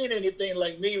never seen anything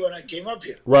like me when I came up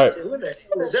here. Right. So who the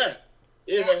hell is that?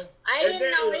 I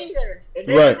didn't know either. And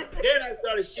then I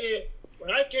started seeing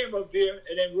when I came up here,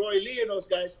 and then Roy Lee and those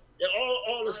guys. And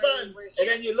all of a sudden, and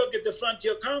then you look at the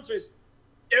Frontier Conference,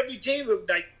 every team was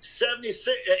like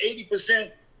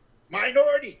 80%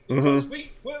 minority because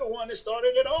we're the one that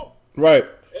started it all. Right.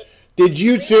 Did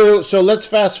you two? So let's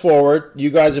fast forward.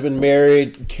 You guys have been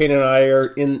married. Kane and I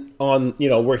are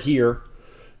we're here.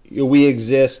 We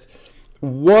exist.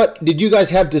 What did you guys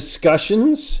have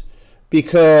discussions?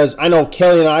 Because I know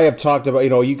Kelly and I have talked about.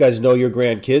 You guys know your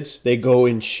grandkids. They go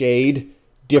in shade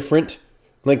different.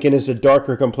 Lincoln is a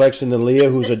darker complexion than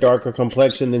Leah, who's a darker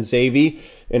complexion than Xavier,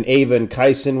 and Ava and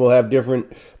Kyson will have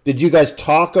different. Did you guys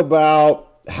talk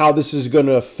about how this is going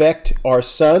to affect our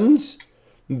sons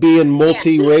being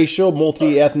multiracial,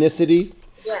 multi-ethnicity?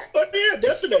 Yes. Oh, yeah,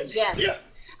 definitely. Yes. Yeah.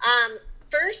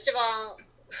 First of all,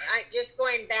 just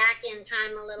going back in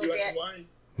time a little bit.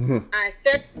 Mm-hmm.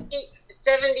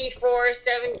 74,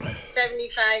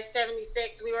 75,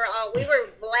 76, we were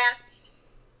blessed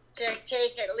to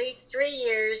take at least 3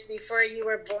 years before you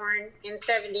were born in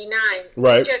 79.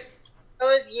 Right. We took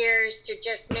those years to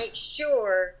just make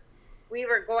sure we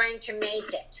were going to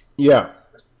make it. Yeah.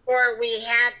 Before we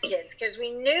had kids, because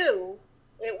we knew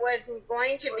it wasn't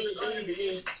going to be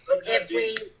easy if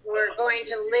we were going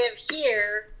to live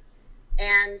here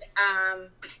and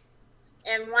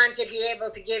want to be able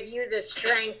to give you the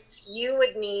strength you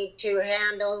would need to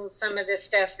handle some of the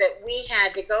stuff that we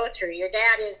had to go through. Your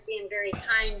dad is being very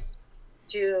kind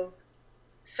to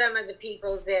some of the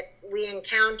people that we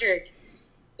encountered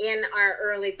in our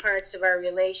early parts of our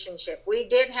relationship. We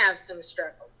did have some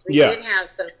struggles. We did have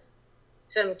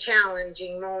some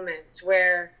challenging moments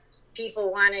where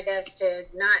people wanted us to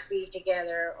not be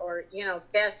together, or,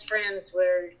 best friends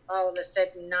were all of a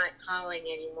sudden not calling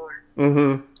anymore.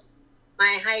 Mm-hmm.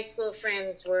 My high school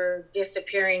friends were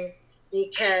disappearing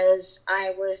because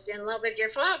I was in love with your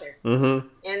father. Mm-hmm.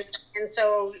 And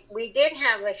so we did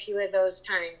have a few of those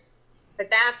times. But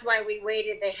that's why we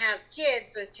waited to have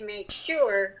kids, was to make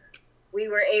sure we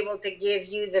were able to give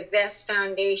you the best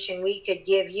foundation we could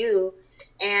give you.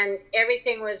 And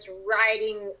everything was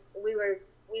riding. We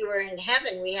were in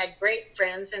heaven. We had great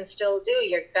friends and still do.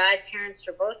 Your godparents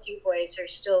for both you boys are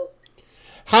still.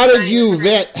 How did you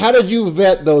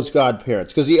vet those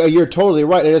godparents? Because you're totally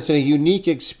right, and it's a unique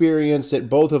experience that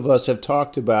both of us have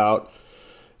talked about.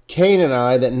 Kane and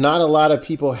I that not a lot of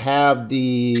people have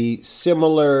the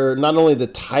similar, not only the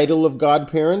title of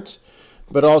godparents,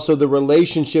 but also the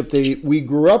relationship that we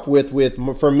grew up with,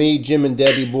 for me, Jim and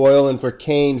Debbie Boyle, and for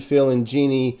Kane, Phil, and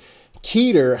Jeannie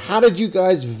Keeter. How did you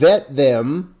guys vet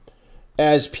them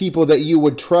as people that you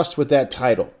would trust with that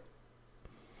title?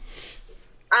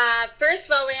 First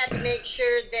of all, we had to make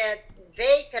sure that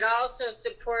they could also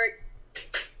support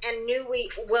and knew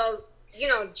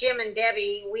Jim and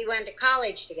Debbie, we went to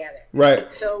college together.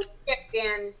 Right. So we have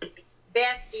been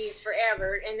besties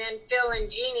forever. And then Phil and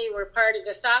Jeannie were part of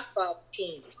the softball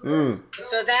teams.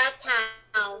 So that's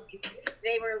how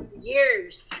they were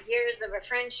years of a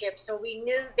friendship. So we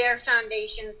knew their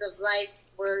foundations of life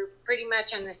were pretty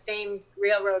much on the same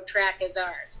railroad track as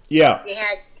ours. Yeah. You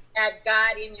had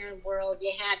God in your world.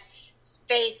 You had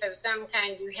faith of some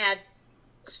kind. You had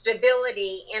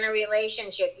stability in a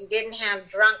relationship. You didn't have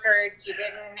drunkards.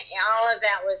 All of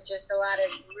that was just a lot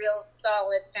of real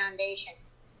solid foundation.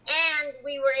 And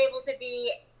we were able to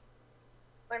be,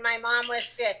 when my mom was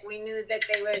sick, we knew that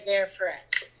they were there for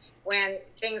us. When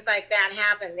things like that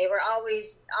happened, they were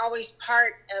always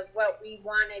part of what we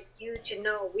wanted you to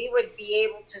know. We would be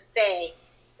able to say,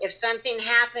 if something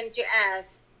happened to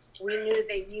us, we knew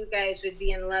that you guys would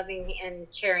be in loving and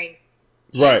caring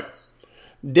hands. Right.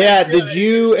 Dad, did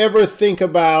you ever think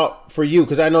about, for you,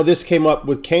 because I know this came up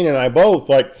with Kane and I both,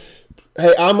 like,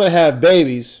 hey, I'm going to have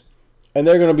babies, and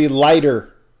they're going to be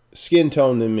lighter skin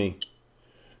tone than me.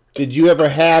 Did you ever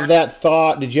have that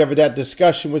thought? Did you ever have that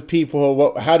discussion with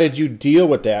people? How did you deal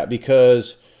with that?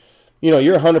 Because,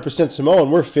 you're 100%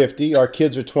 Samoan. We're 50. Our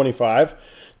kids are 25.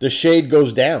 The shade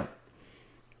goes down.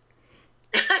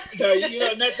 No,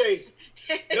 nothing.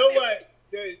 You know what?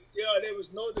 There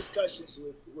was no discussions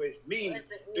with me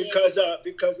because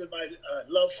of my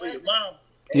love for your mom.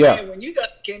 And yeah. Man, when you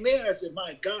came in, I said,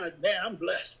 "My God, man, I'm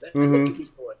blessed." Look at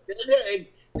this boy.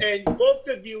 And both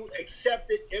of you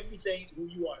accepted everything who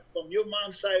you are, from your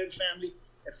mom's side of the family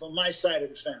and from my side of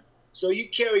the family. So you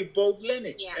carry both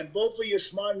lineage, and both of you are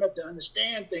smart enough to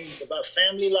understand things about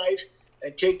family life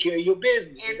and take care of your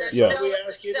business. And the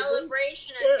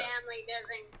celebration of family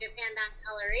doesn't depend on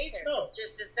color either. No. It's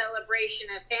just a celebration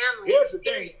of family. Here's the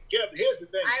thing.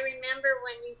 I remember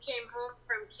when you came home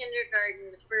from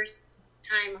kindergarten the first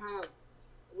time home.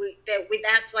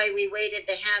 That's why we waited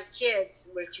to have kids,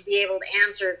 to be able to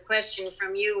answer a question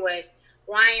from you was,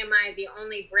 why am I the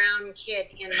only brown kid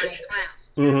in my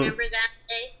class? Do you remember that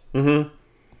day? Mm-hmm.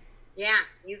 Yeah,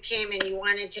 you came and you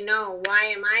wanted to know, why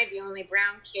am I the only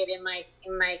brown kid in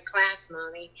my class,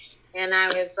 Mommy? And I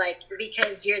was like,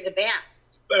 because you're the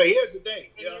best. But here's the thing.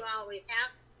 And you always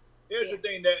have. Here's the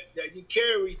thing that you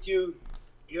carry with you,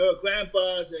 your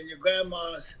grandpa's and your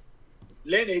grandma's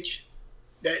lineage,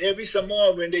 that every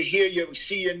Samoan, when they hear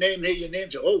see your name, say,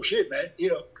 oh shit, man.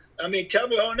 Tell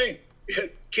me her name.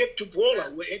 Kip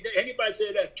Tupuola. Anybody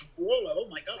say that? Tupuola, oh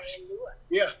my gosh.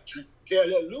 Yeah,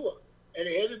 Lua. And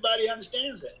everybody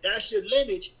understands that. That's your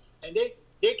lineage. And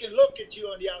they can look at you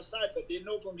on the outside, but they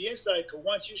know from the inside, because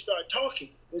once you start talking,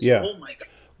 it's oh my God.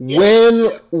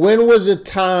 When was a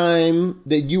time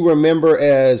that you remember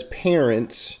as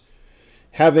parents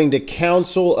having to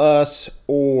counsel us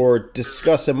or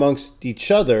discuss amongst each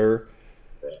other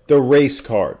the race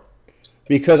card?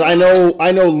 Because I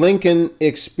know Lincoln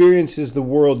experiences the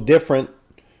world different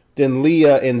than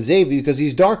Leah and Xavier because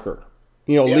he's darker.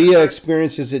 Leah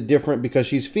experiences it different because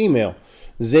she's female.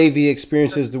 Xavier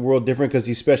experiences the world different because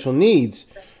he's special needs.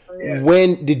 Yeah.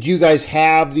 When did you guys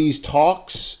have these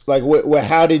talks? Like,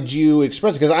 how did you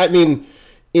express it? Because,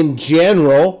 in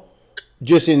general,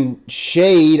 just in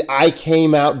shade, I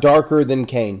came out darker than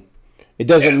Kane. It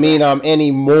doesn't mean I'm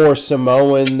any more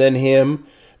Samoan than him,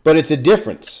 but it's a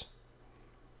difference.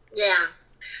 Yeah.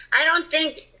 I don't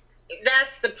think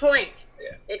that's the point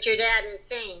that your dad is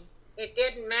saying. It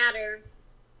didn't matter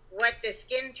what the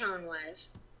skin tone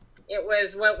was. It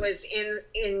was what was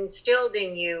instilled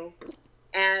in you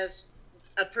as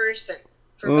a person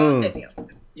for both of you.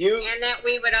 And that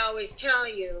we would always tell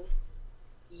you,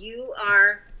 you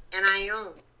are an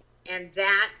Ione. And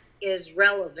that is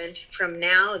relevant from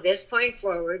now, this point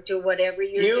forward, to whatever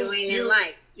you're doing in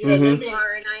life. You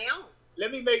are an Ione.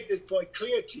 Let me make this point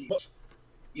clear to you.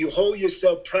 You hold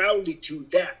yourself proudly to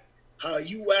that. How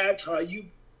you act, how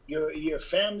your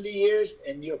family is,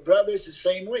 and your brothers the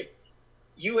same way.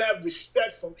 You have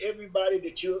respect from everybody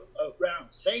that you're around.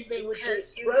 Same thing with your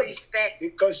brothers. Respect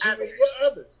because you respect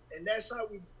others. And that's how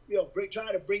we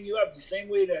trying to bring you up the same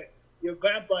way that your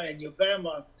grandpa and your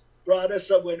grandma brought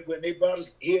us up when they brought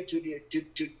us here to the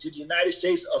United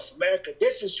States of America.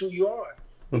 This is who you are.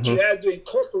 But you have to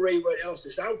incorporate what else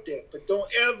is out there. But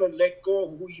don't ever let go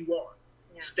of who you are.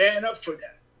 Stand up for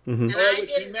that. Mm-hmm. And I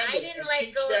didn't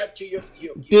let go. That to your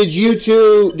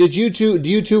do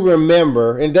you two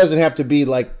remember, and it doesn't have to be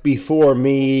like before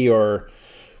me or,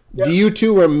 do you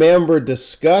two remember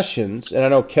discussions, and I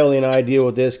know Kelly and I deal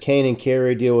with this, Kane and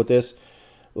Carrie deal with this,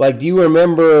 like, do you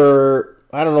remember,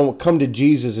 I don't know, come to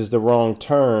Jesus is the wrong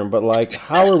term, but like,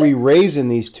 how are we raising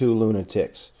these two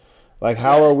lunatics? Like,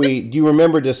 do you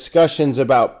remember discussions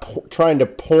about trying to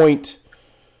point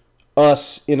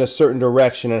us in a certain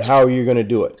direction, and how are you going to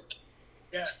do it?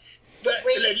 Yeah. Let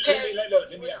me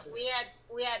ask you.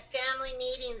 We had family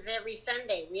meetings every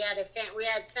Sunday. We had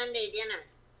Sunday dinner.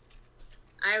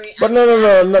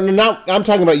 No. I'm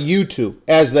talking about you two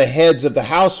as the heads of the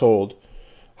household.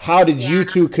 How did you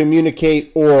two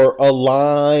communicate or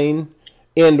align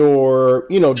and or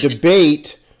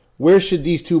debate? Where should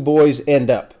these two boys end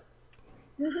up?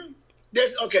 Mm-hmm.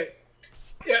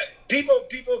 Yeah.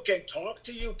 People can talk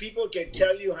to you. People can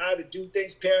tell you how to do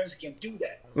things. Parents can do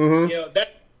that. Mm-hmm.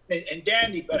 That and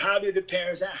Danny. But how do the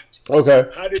parents act? Okay.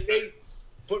 How do they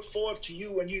put forth to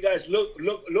you when you guys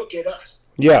look at us?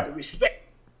 Yeah. Respect,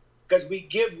 because we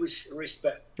give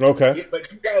respect. Okay.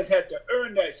 But you guys have to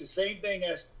earn that. It's the same thing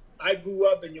as I grew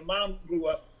up and your mom grew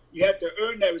up. You have to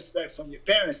earn that respect from your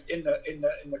parents. In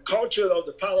the culture of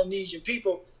the Polynesian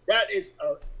people, that is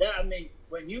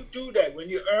when you do that, when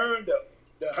you earn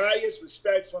the highest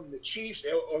respect from the chiefs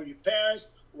or your parents,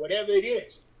 whatever it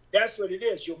is, that's what it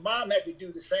is. Your mom had to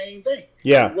do the same thing.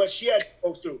 Yeah. What she had to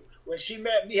go through. When she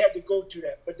met me, had to go through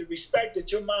that. But the respect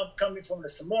that your mom coming from the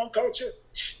Samoan culture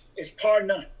is par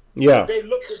none. Yeah. They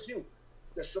look at you.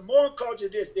 The Samoan culture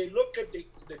they look at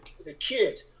the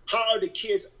kids. How are the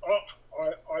kids?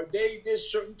 Are they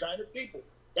this certain kind of people?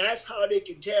 That's how they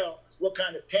can tell what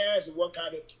kind of parents and what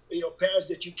kind of parents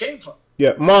that you came from.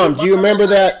 Yeah, Mom, do you remember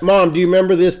that? Mom, do you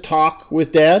remember this talk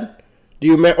with Dad? Do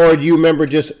you remember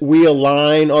just we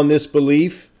align on this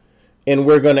belief, and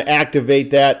we're going to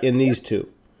activate that in these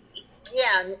two?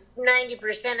 Yeah,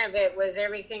 90% of it was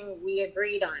everything we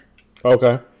agreed on.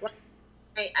 Okay.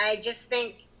 I just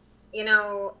think,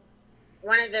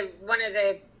 one of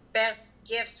the best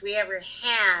gifts we ever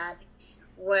had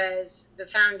was the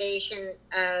foundation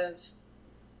of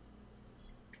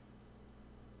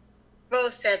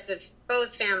both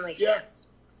family sets.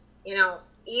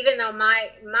 Even though my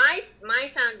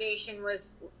foundation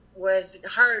was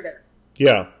harder.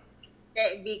 Yeah.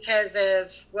 Because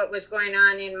of what was going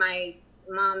on in my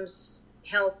mom's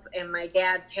health and my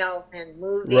dad's health and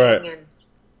moving and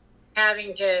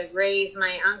having to raise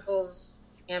my uncles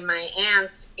and my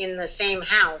aunts in the same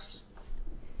house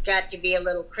got to be a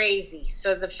little crazy.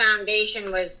 So the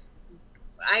foundation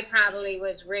I probably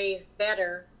was raised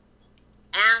better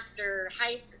after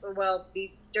high school,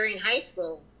 during high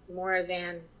school more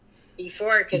than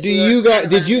before. Did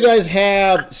you guys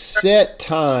have set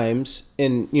times?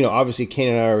 And obviously Kane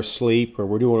and I are asleep, or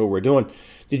we're doing what we're doing.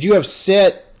 Did you have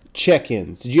set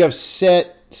check-ins? Did you have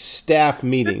set staff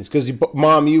meetings? Because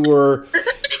Mom, you were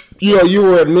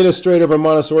administrator of a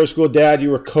Montessori school. Dad, you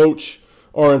were coach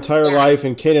our entire life,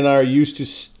 and Kane and I are used to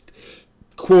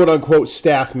quote unquote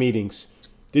staff meetings.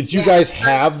 Did you guys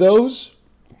have those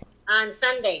on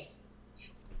Sundays?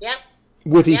 Yep.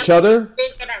 With each other?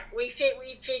 We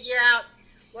figure out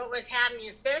what was happening,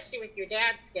 especially with your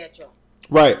dad's schedule.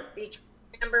 Right.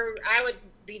 Remember, I would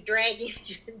be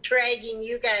dragging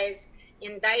you guys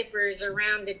in diapers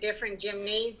around to different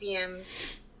gymnasiums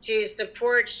to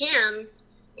support him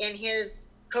in his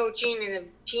coaching and the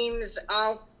teams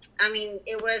all.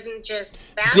 It wasn't just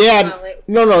basketball. Dad,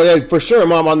 no, for sure,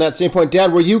 Mom, on that same point.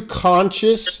 Dad, were you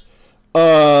conscious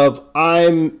of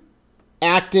I'm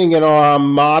acting and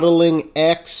I'm modeling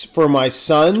X for my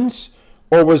sons?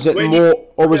 Or was it more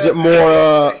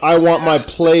I want my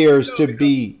players to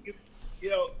be?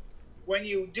 When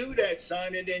you do that,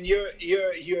 son, and then you're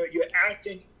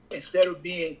acting instead of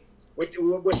being what's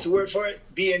the word for it?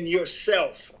 Being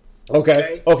yourself.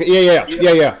 Okay.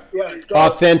 Yeah. So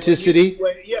authenticity.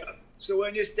 So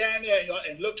when you stand there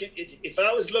and looking, if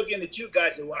I was looking at you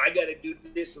guys and I got to do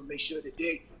this to make sure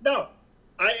that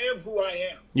I am who I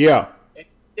am. Yeah. And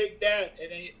take that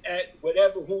and at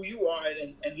whatever who you are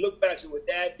and look back to what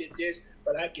Dad did this,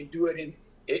 but I can do it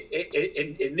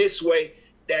in this way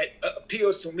that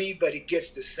appeals to me, but it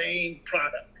gets the same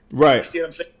product. Right. You see what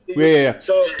I'm saying? Yeah.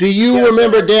 So do you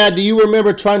remember, Dad? Do you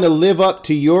remember trying to live up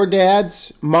to your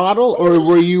dad's model, or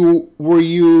were you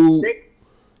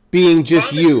being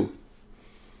just you?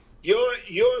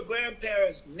 Your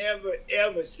grandparents never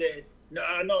ever said no.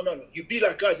 You be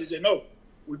like us. They said no.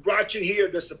 We brought you here.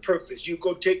 There's a purpose. You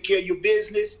go take care of your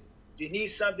business. If you need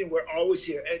something, we're always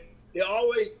here. And they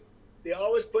always they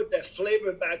always put that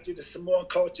flavor back to the Samoan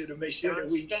culture to make sure don't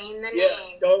that we stain the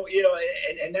name. Don't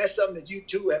and that's something that you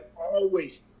two have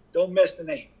always don't mess the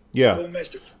name. Yeah. Don't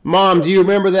mess it. Mom, do you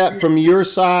remember that from your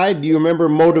side? Do you remember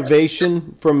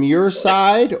motivation from your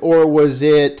side, or was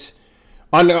it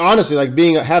honestly like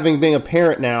having been a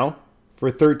parent now for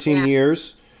 13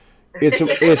 years?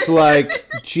 It's like,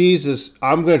 Jesus,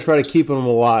 I'm going to try to keep them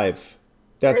alive.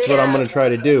 That's what I'm going to try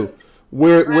to do.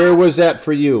 Where was that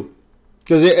for you?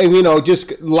 Because, just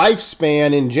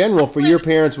lifespan in general for your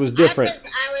parents was different.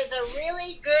 I was a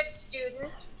really good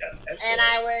student, and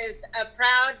I was a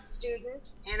proud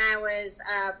student, and I was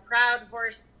a proud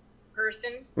horse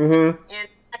person,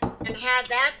 and had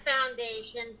that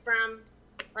foundation from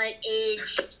like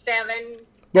age 7.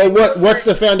 Well, what's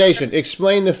the foundation?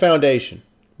 Explain the foundation.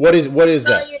 What is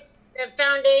that? The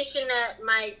foundation.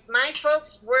 My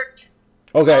folks worked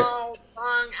all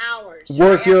long hours.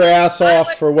 Work your ass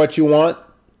off for what you want?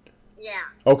 Yeah.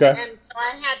 Okay. And so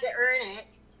I had to earn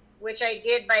it, which I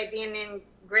did by being in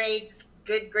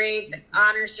good grades,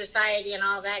 honor society, and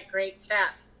all that great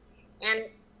stuff. And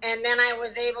then I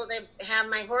was able to have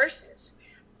my horses.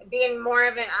 Being more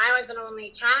of I was an only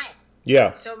child.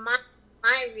 Yeah. So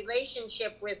my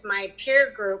relationship with my peer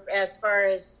group as far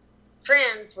as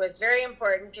friends was very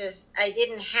important because I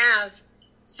didn't have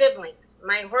siblings.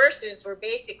 My horses were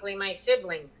basically my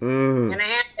siblings, and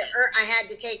I had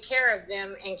to take care of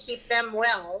them and keep them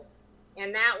well,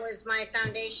 and that was my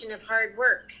foundation of hard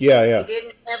work. Yeah. You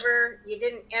didn't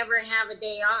ever have a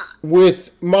day off.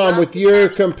 With Mom, with your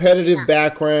competitive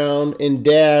background and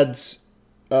Dad's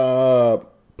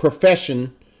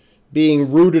profession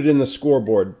being rooted in the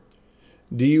scoreboard,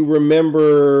 do you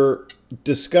remember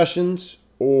discussions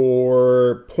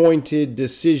or pointed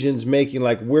decisions making,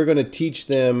 like, we're going to teach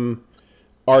them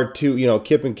our two,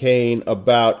 Kip and Kane,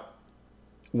 about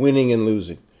winning and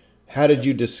losing? How did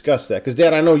you discuss that? Because,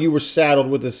 Dad, I know you were saddled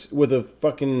with a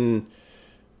fucking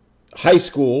high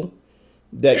school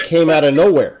that came out of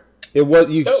nowhere.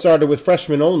 You started with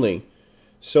freshmen only.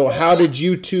 So how did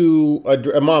you two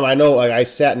Mom, I know, I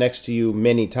sat next to you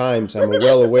many times. I'm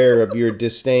well aware of your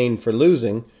disdain for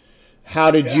losing.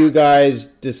 How did you guys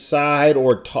decide,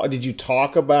 or did you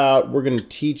talk about we're going to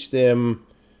teach them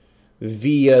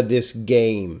via this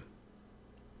game?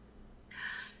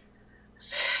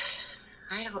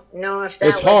 I don't know if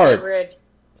that was hard.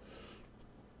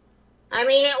 I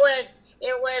mean, it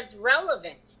was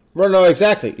relevant. Well, no,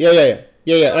 exactly. Yeah.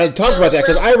 I talked about that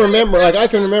because I remember, I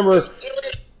can remember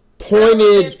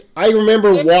I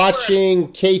remember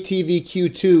watching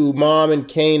KTVQ2, Mom and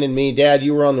Kane and me. Dad,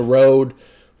 you were on the road.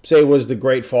 Say it was the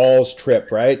Great Falls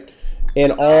trip, right?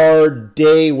 And our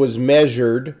day was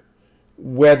measured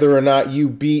whether or not you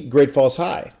beat Great Falls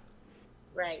High.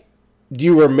 Right. Do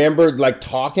you remember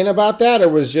talking about that, or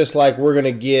was it just we're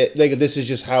gonna get this is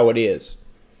just how it is?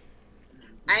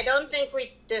 I don't think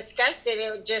we discussed it.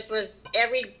 It just was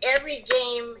every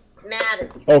game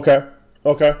mattered. Okay.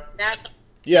 That's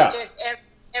just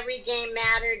every game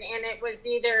mattered, and it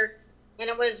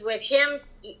was with him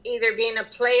either being a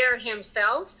player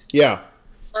himself,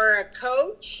 or a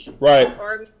coach, right,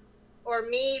 or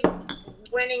me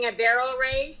winning a barrel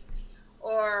race,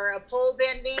 or a pole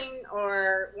bending,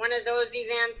 or one of those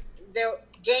events. The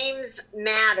games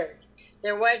mattered.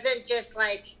 There wasn't just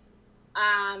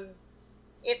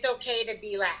it's okay to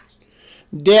be last.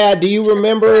 Dad, do you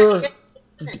remember?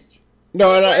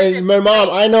 No, and my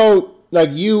Mom, I know,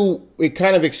 you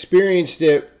kind of experienced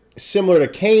it similar to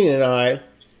Kane and I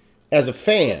as a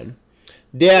fan.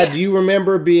 Dad, do you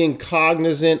remember being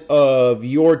cognizant of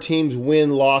your team's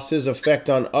win-losses effect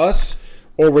on us,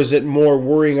 or was it more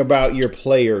worrying about your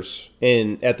players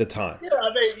at the time? Yeah,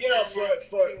 I mean,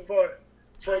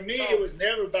 for me, it was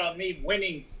never about me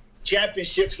winning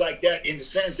championships like that in the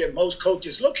sense that most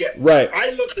coaches look at. Right.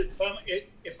 I look at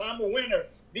if I'm a winner,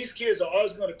 these kids are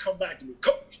always going to come back to me.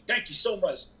 Coach, thank you so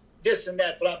much. This and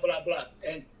that, blah, blah, blah.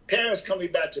 And parents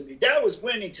coming back to me. That was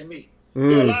winning to me.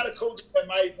 There are a lot of coaches that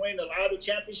might win a lot of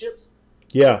championships.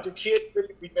 Yeah. Do kids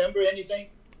really remember anything?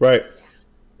 Right.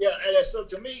 Yeah, and so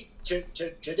to me, to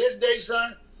this day,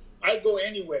 son, I go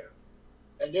anywhere.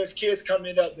 And there's kids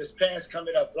coming up, there's parents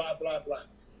coming up, blah, blah, blah.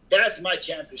 That's my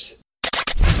championship.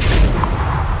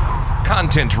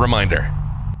 Content reminder.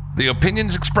 The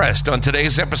opinions expressed on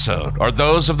today's episode are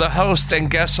those of the hosts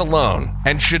and guests alone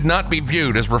and should not be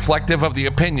viewed as reflective of the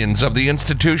opinions of the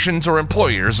institutions or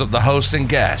employers of the hosts and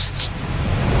guests.